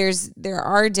there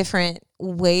are different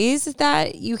ways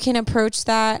that you can approach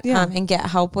that and get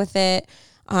help with it.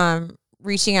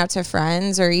 Reaching out to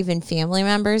friends or even family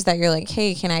members that you're like,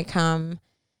 hey, can I come,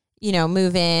 you know,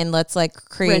 move in? Let's like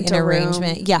create an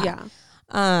arrangement. Yeah.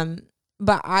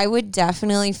 But I would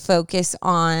definitely focus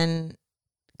on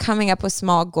coming up with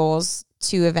small goals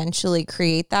to eventually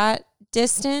create that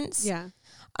distance. Yeah.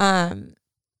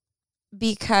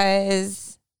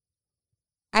 Because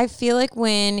I feel like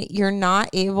when you're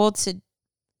not able to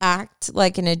act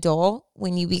like an adult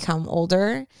when you become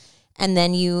older, and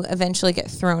then you eventually get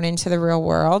thrown into the real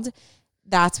world,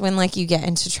 that's when like you get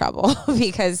into trouble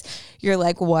because you're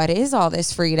like, what is all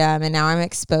this freedom? And now I'm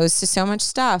exposed to so much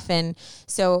stuff. And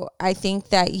so I think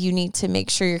that you need to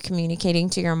make sure you're communicating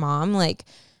to your mom, like,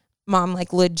 mom,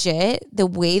 like legit, the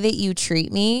way that you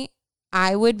treat me,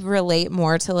 I would relate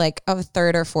more to like a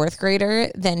third or fourth grader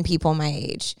than people my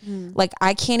age. Like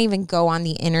I can't even go on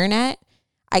the internet.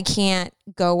 I can't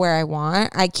go where I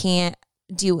want. I can't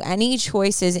do any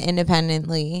choices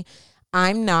independently.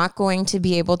 I'm not going to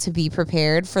be able to be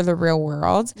prepared for the real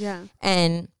world. Yeah.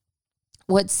 And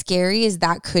what's scary is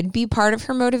that could be part of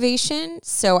her motivation.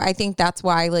 So I think that's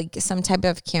why like some type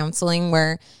of counseling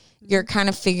where you're kind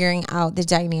of figuring out the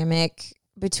dynamic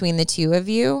between the two of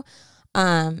you.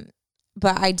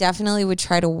 But I definitely would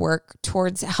try to work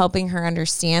towards helping her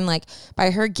understand, like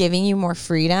by her giving you more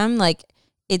freedom, like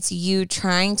it's you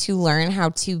trying to learn how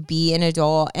to be an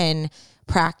adult and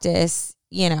practice,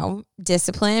 you know,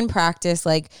 discipline, practice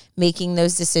like making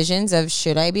those decisions of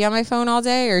should I be on my phone all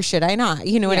day or should I not?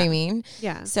 You know what I mean?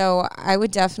 Yeah. So I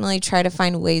would definitely try to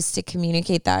find ways to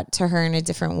communicate that to her in a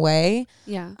different way.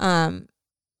 Yeah.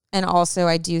 And also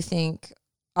I do think,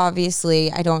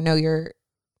 obviously, I don't know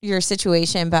your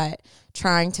situation, but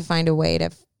trying to find a way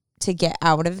to get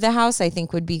out of the house, I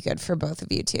think would be good for both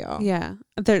of you too. Yeah.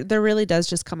 There really does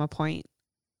just come a point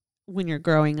when you're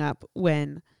growing up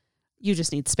when you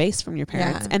just need space from your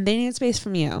parents and they need space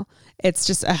from you. It's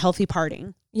just a healthy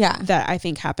parting. Yeah. That I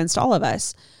think happens to all of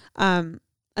us.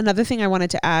 Another thing I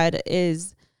wanted to add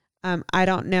is, I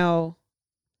don't know,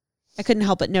 I couldn't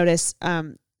help but notice,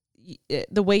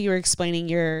 the way you were explaining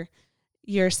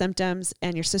your symptoms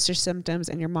and your sister's symptoms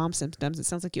and your mom's symptoms. It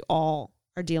sounds like you all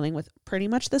are dealing with pretty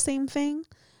much the same thing.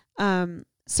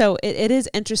 So it is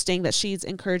interesting that she's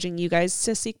encouraging you guys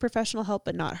to seek professional help,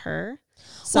 but not her.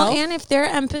 So, well, and if their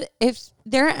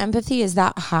empathy is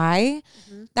that high,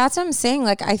 that's what I'm saying.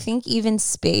 Like, I think even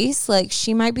space, like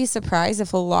she might be surprised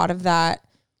if a lot of that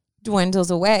dwindles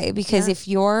away, because if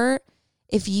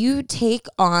you take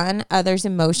on others'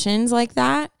 emotions like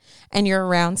that, and you're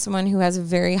around someone who has a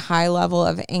very high level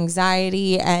of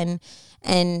anxiety and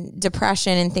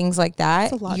depression and things like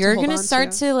that, you're going to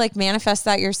start to like manifest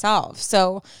that yourself.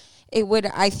 So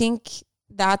I think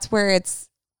that's where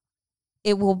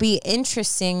it will be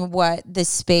interesting what the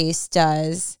space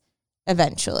does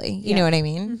eventually. You know what I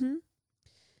mean? Mm-hmm.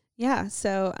 Yeah.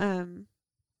 So,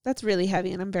 that's really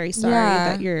heavy, and I'm very sorry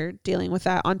that you're dealing with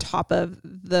that on top of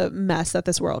the mess that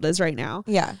this world is right now.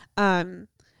 Yeah.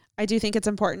 I do think it's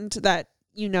important that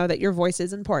you know that your voice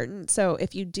is important. So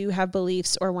if you do have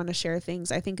beliefs or want to share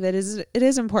things, I think that it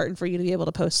is important for you to be able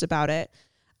to post about it.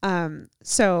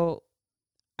 So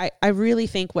I really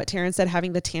think what Taryn said,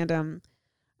 having the tandem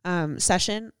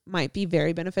session might be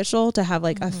very beneficial to have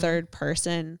like a third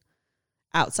person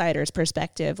outsider's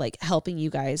perspective, like helping you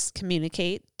guys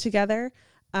communicate together.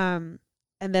 And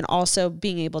then also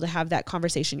being able to have that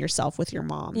conversation yourself with your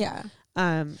mom. Yeah.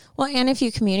 Well, and if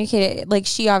you communicate it, like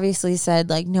she obviously said,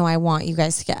 like, no, I want you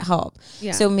guys to get help.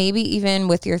 Yeah. So maybe even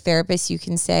with your therapist, you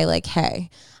can say like,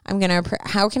 hey,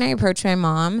 how can I approach my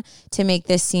mom to make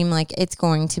this seem like it's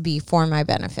going to be for my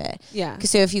benefit? Yeah.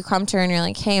 So if you come to her and you're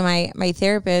like, hey, my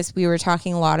therapist, we were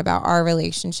talking a lot about our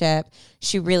relationship.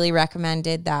 She really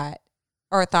recommended that,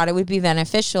 or thought it would be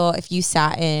beneficial if you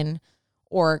sat in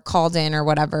or called in or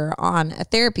whatever on a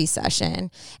therapy session.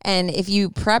 And if you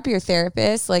prep your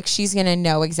therapist, like she's going to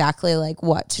know exactly like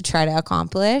what to try to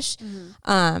accomplish.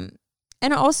 And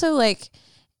also like,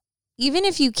 even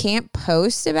if you can't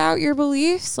post about your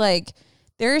beliefs, like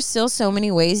there are still so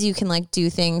many ways you can like do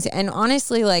things. And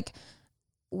honestly, like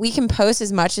we can post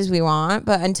as much as we want,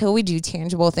 but until we do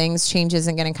tangible things, change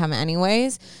isn't going to come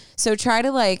anyways. So try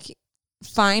to like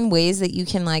find ways that you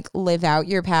can like live out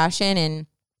your passion and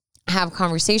have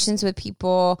conversations with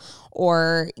people,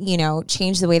 or, you know,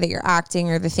 change the way that you're acting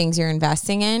or the things you're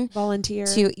investing in. Volunteer.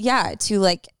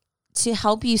 To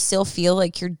help you still feel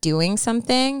like you're doing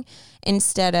something,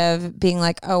 instead of being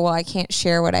like, oh, well, I can't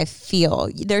share what I feel.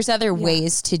 There's other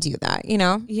ways to do that, you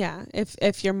know? Yeah.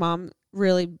 If your mom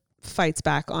really fights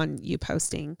back on you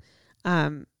posting,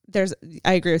 I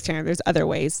agree with Taryn, there's other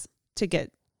ways to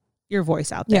get your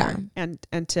voice out there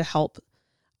and to help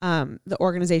the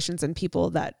organizations and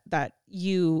people that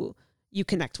you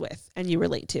connect with and you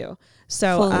relate to.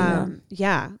 So, I'm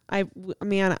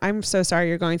so sorry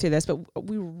you're going through this, but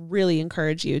we really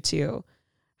encourage you to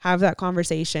have that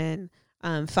conversation,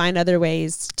 find other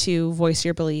ways to voice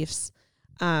your beliefs,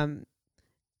 and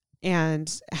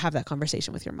have that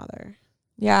conversation with your mother.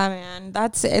 Yeah, man,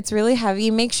 it's really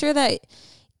heavy. Make sure that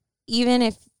even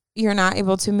if you're not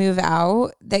able to move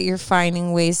out, that you're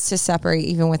finding ways to separate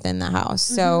even within the house.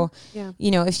 So,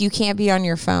 you know, if you can't be on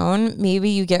your phone, maybe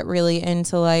you get really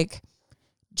into like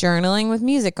journaling with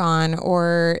music on,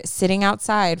 or sitting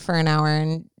outside for an hour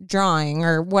and drawing,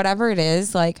 or whatever it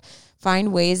is. Like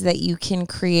find ways that you can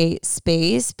create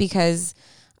space, because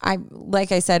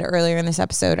like I said earlier in this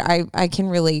episode, I can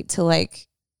relate to like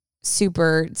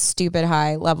super stupid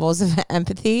high levels of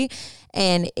empathy.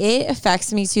 And it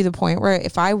affects me to the point where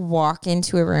if I walk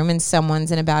into a room and someone's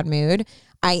in a bad mood,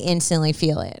 I instantly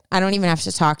feel it. I don't even have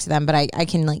to talk to them, but I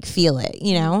can like feel it,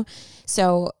 you know?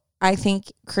 So I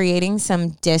think creating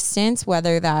some distance,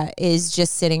 whether that is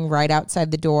just sitting right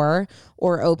outside the door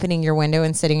or opening your window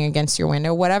and sitting against your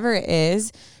window, whatever it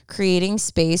is, creating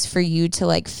space for you to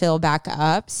like fill back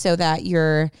up so that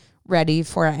you're ready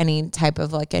for any type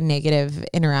of like a negative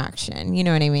interaction. You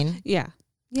know what I mean? Yeah.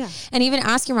 Yeah. And even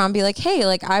ask your mom, be like, hey,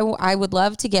 like I would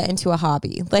love to get into a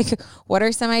hobby. Like, what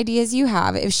are some ideas you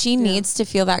have? If she needs to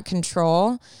feel that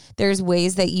control, there's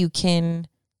ways that you can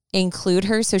include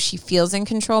her so she feels in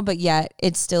control, but yet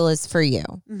it still is for you.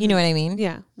 You know what I mean?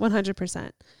 Yeah.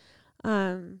 100%.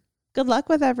 Good luck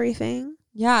with everything.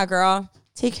 Yeah, girl.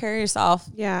 Take care of yourself.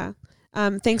 Yeah.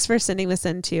 Thanks for sending this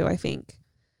in too. I think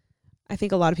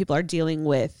a lot of people are dealing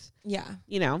with,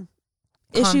 you know,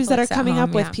 issues that are coming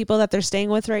up with people that they're staying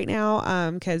with right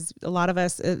now. Cause a lot of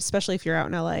us, especially if you're out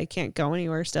in LA, can't go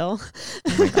anywhere still.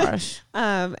 Oh my gosh.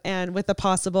 And with the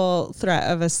possible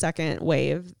threat of a second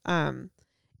wave,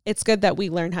 it's good that we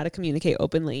learn how to communicate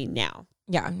openly now.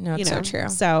 Yeah, no, it's so true.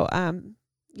 So,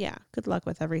 yeah, good luck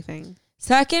with everything.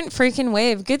 Second freaking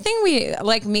wave. Good thing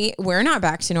we're not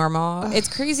back to normal. Ugh. It's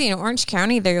crazy. In Orange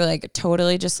County, they're like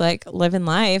totally just like living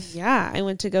life. Yeah. I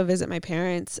went to go visit my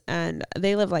parents, and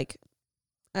they live like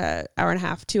an hour and a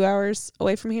half, 2 hours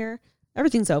away from here.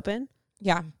 Everything's open.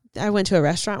 Yeah. I went to a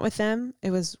restaurant with them.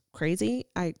 It was crazy.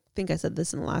 I think I said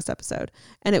this in the last episode,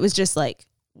 and it was just like,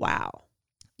 wow.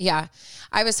 Yeah.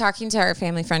 I was talking to our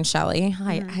family friend, Shelly.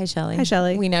 Hi, Shelly. Hi,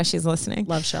 Shelly. We know she's listening.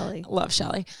 Love Shelly. Love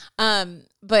Shelly.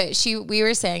 But we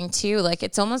were saying too, like,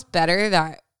 it's almost better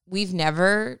that we've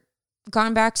never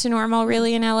gone back to normal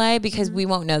really in LA, because we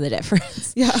won't know the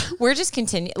difference. Yeah. We're just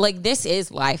continuing. Like, this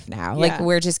is life now. Like,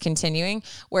 we're just continuing.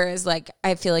 Whereas like,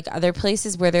 I feel like other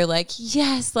places where they're like,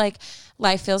 yes, like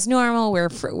life feels normal.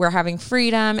 We're having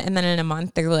freedom. And then in a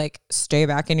month they're like, stay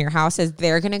back in your houses.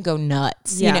 They're going to go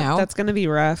nuts. Yeah, you know, that's going to be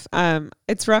rough.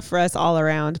 It's rough for us all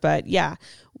around, but yeah,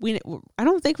 I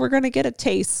don't think we're going to get a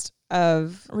taste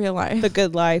of real life, the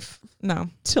good life. No,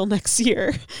 till next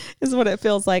year is what it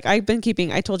feels like. I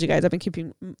told you guys, I've been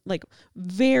keeping like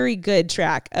very good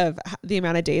track of the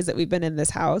amount of days that we've been in this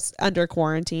house under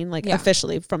quarantine, like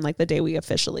officially from like the day we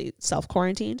officially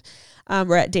self-quarantined.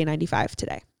 We're at day 95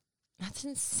 today. That's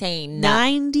insane.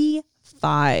 95.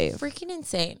 Freaking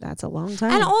insane. That's a long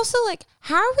time. And also, like,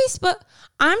 how are we supposed?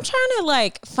 I'm trying to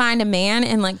like find a man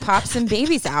and like pop some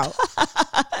babies out.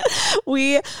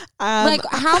 We like,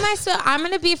 how am I supposed? I'm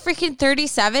gonna be freaking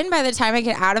 37 by the time I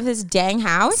get out of this dang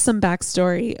house. some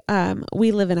backstory.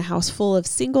 We live in a house full of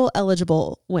single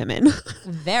eligible women.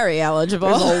 Very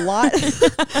eligible.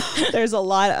 There's a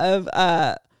lot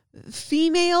of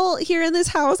female here in this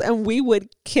house, and we would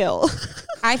kill.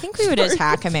 I think we would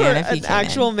attack a man if he an came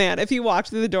actual in. man. If he walked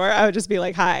through the door, I would just be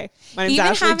like, "Hi, my name's Even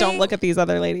Ashley. Don't having- look at these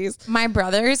other ladies." My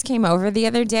brothers came over the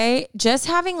other day. Just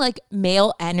having like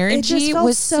male energy felt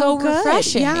was so good.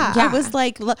 refreshing. Yeah, I was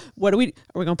like, "What are we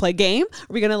gonna play a game? Are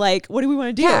we gonna like? What do we want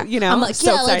to do?" Yeah. You know, I'm like,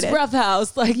 so yeah, excited. let's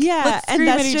roughhouse. Like, Yeah, let's and scream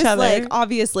that's at each just other. like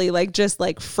obviously like just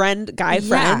like guy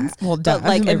friends. Well, but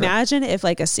like duh. imagine if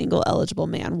like a single eligible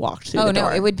man walked through Oh the no,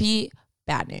 door. it would be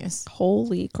bad news.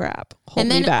 Holy crap! Hold And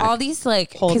me then back. all these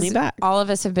like, Hold me 'cause back. all of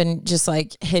us have been just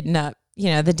like hitting up, you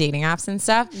know, the dating apps and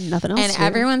stuff. Nothing else And to do.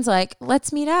 everyone's like,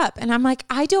 let's meet up. And I'm like,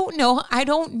 I don't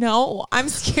know. I'm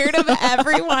scared of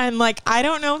everyone. Like, I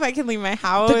don't know if I can leave my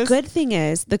house. The good thing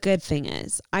is,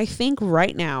 I think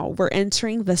right now we're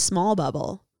entering the small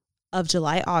bubble of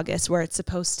July, August, where it's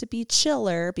supposed to be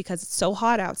chiller because it's so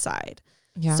hot outside.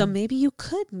 Yeah. So maybe you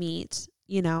could meet,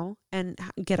 you know, and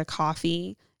get a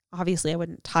coffee. Obviously, I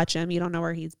wouldn't touch him. You don't know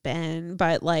where he's been,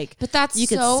 but like, But that's you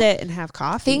could so- sit and have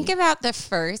coffee. Think about the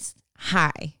first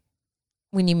hi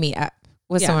when you meet up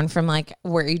with Yeah. someone from like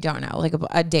where you don't know, like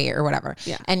a date or whatever.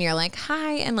 Yeah. And you're like,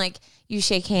 hi. And like you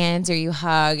shake hands or you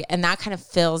hug. And that kind of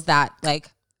fills that like,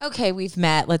 okay, we've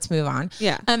met. Let's move on.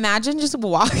 Yeah. Imagine just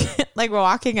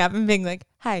walking up and being like,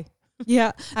 hi.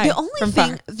 Yeah. Hi,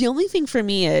 The only thing for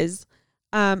me is,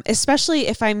 especially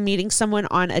if I'm meeting someone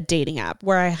on a dating app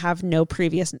where I have no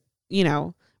previous, you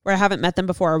know, where I haven't met them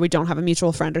before, or we don't have a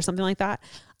mutual friend or something like that.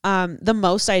 The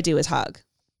most I do is hug.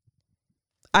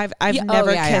 I've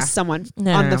never kissed someone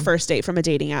on the first date from a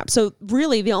dating app. So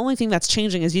really the only thing that's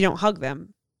changing is you don't hug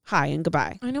them. Hi and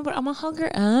goodbye. I know, but I'm a hugger.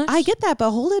 Ash. I get that,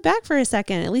 but hold it back for a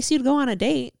second. At least you'd go on a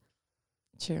date.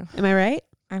 True. Am I right?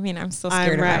 I mean, I'm still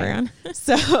scared of right. everyone.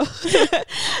 So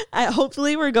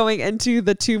hopefully we're going into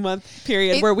the 2-month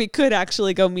period where we could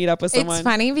actually go meet up with someone. It's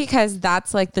funny because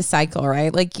that's like the cycle,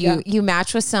 right? Like you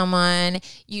match with someone,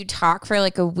 you talk for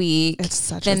like a week. It's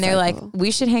such then a they're like, cycle.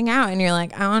 we should hang out. And you're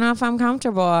like, I don't know if I'm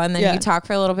comfortable. And then Yeah. you talk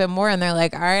for a little bit more and they're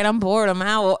like, all right, I'm bored. I'm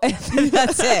out. And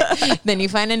that's it. Then you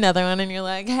find another one and you're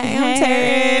like, hey, I'm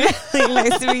Taryn.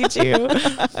 Nice to meet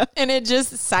you. And it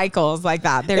just cycles like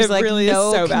that. There's It like really is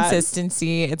no so bad.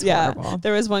 consistency. It's horrible.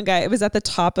 There was one guy, it was at the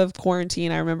top of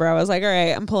quarantine. I remember I was like, all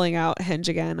right, I'm pulling out Hinge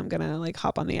again. I'm going to like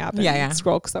hop on the app and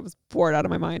scroll because I was bored out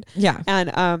of my mind. Yeah.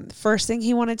 And first thing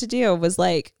he wanted to do was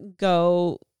like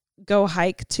go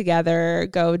hike together,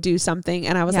 go do something.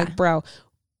 And I was like, bro,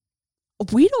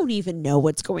 we don't even know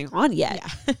what's going on yet.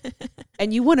 Yeah.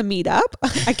 And you want to meet up?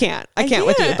 I can't with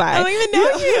you. Bye. I don't even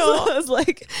know you. I was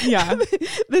like, Yeah.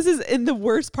 this is in the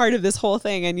worst part of this whole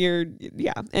thing. And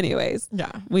anyways.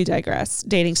 Yeah. We digress.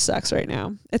 Dating sucks right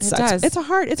now. It sucks. does. It's a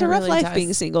rough really life does.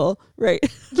 being single right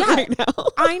now.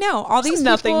 I know all these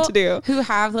nothing people to do. who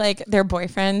have like their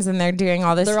boyfriends and they're doing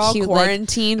all this. They're all cute,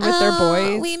 quarantined with their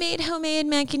boys. We made homemade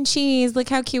mac and cheese. Look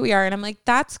how cute we are. And I'm like,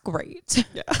 that's great.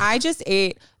 I just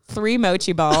ate 3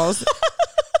 mochi balls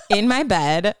in my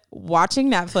bed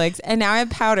watching Netflix, and now I have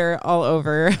powder all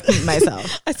over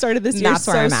myself. I started this year That's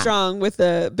where so I'm at. strong with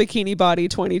the Bikini Body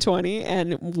 2020,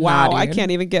 and wow, Nah, I dude.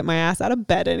 can't even get my ass out of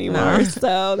bed anymore. No.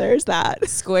 So there's that.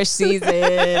 Squish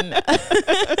season.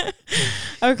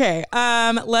 Okay,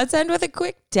 let's end with a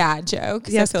quick dad joke.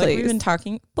 'Cause Yes, I feel like we've please. been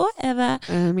talking forever.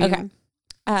 I mean, Okay.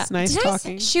 it's nice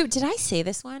talking. Did I say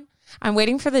this one? I'm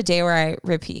waiting for the day where I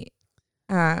repeat.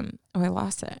 I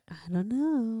lost it. I don't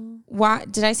know. Why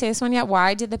did I say this one yet?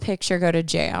 Why did the picture go to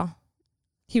jail?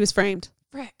 He was framed.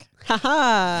 Frick.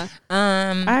 Haha.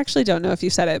 I actually don't know if you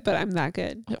said it, but I'm that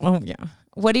good. Oh yeah.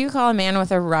 What do you call a man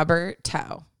with a rubber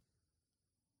toe?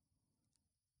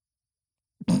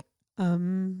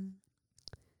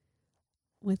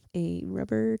 With a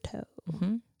rubber toe.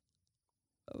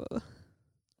 Mm-hmm.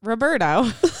 Roberto.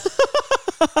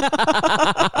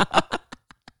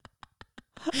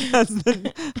 That's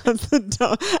the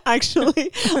dumb.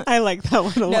 Actually, I like that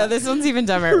one a lot. No, this one's even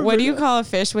dumber. What do you call a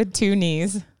fish with 2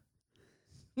 knees?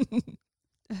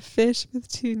 A fish with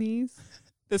 2 knees.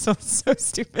 This one's so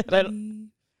stupid.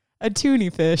 A toonie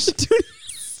fish.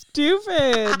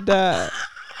 Stupid. Oh,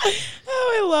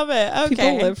 I I love it. Okay.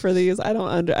 People live for these. I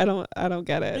don't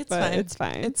get it, it's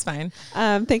fine. It's fine.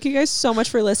 Thank you guys so much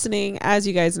for listening. As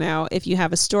you guys know, if you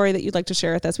have a story that you'd like to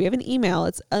share with us, we have an email.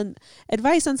 It's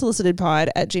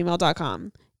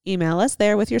adviceunsolicitedpod@gmail.com. Email us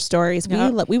there with your stories.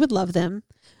 Yep. We would love them.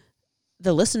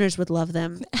 The listeners would love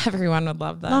them. Everyone would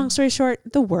love them. Long story short,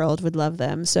 the world would love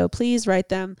them. So please write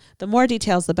them. The more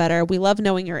details, the better. We love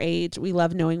knowing your age. We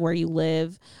love knowing where you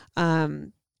live.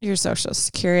 Your social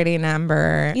security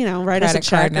number. Write us a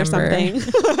check or something.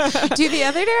 Dude, the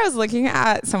other day I was looking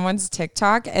at someone's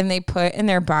TikTok and they put in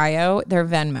their bio their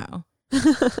Venmo.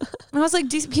 And I was like,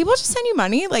 do people just send you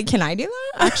money? Like, can I do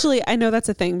that? Actually, I know that's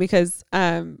a thing because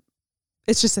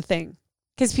it's just a thing.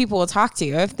 Because people will talk to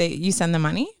you if you send them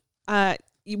money.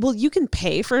 Well, you can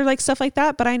pay for like stuff like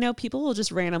that, but I know people will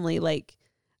just randomly like,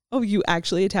 oh, you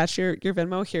actually attach your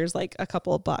Venmo. Here's like a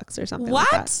couple of bucks or something.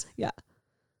 What? Like that. Yeah.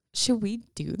 Should we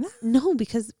do that? No,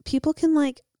 because people can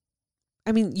like,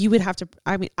 you would have to,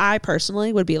 I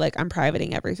personally would be like, I'm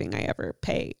privating everything I ever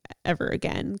pay ever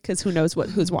again. Cause who knows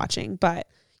who's watching, but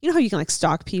you know how you can like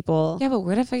stalk people. Yeah. But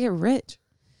what if I get rich?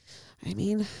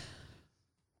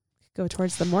 Go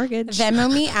towards the mortgage. Venmo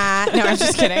me at... No, I'm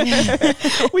just kidding.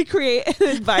 We create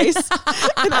an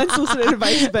unsolicited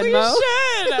advice Venmo. We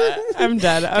should. I'm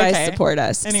dead. Okay. Guys, support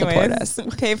us. Anyways, support us.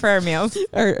 Pay for our meals.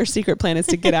 Our secret plan is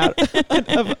to get out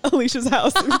of Alicia's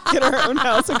house and get our own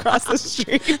house across the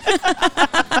street.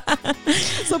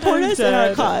 Support us in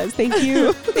our cause. Thank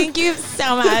you. Thank you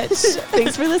so much.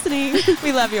 Thanks for listening.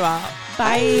 We love you all.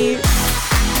 Bye.